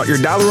 Start your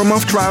 $1 a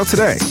month trial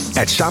today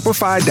at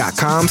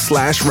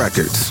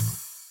shopify.com/records.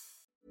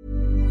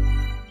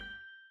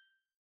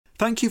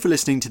 Thank you for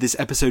listening to this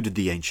episode of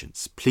The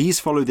Ancients. Please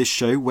follow this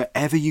show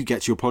wherever you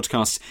get your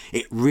podcasts.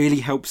 It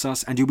really helps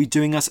us and you'll be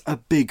doing us a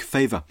big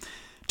favour.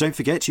 Don't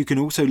forget, you can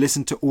also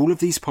listen to all of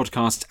these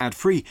podcasts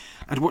ad-free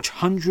and watch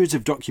hundreds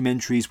of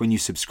documentaries when you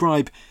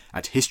subscribe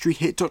at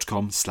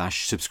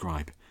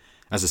historyhit.com/subscribe.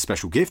 As a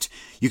special gift,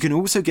 you can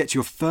also get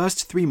your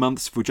first 3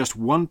 months for just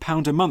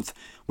 £1 a month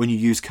when you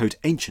use code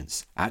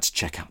ANCIENTS at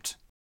checkout.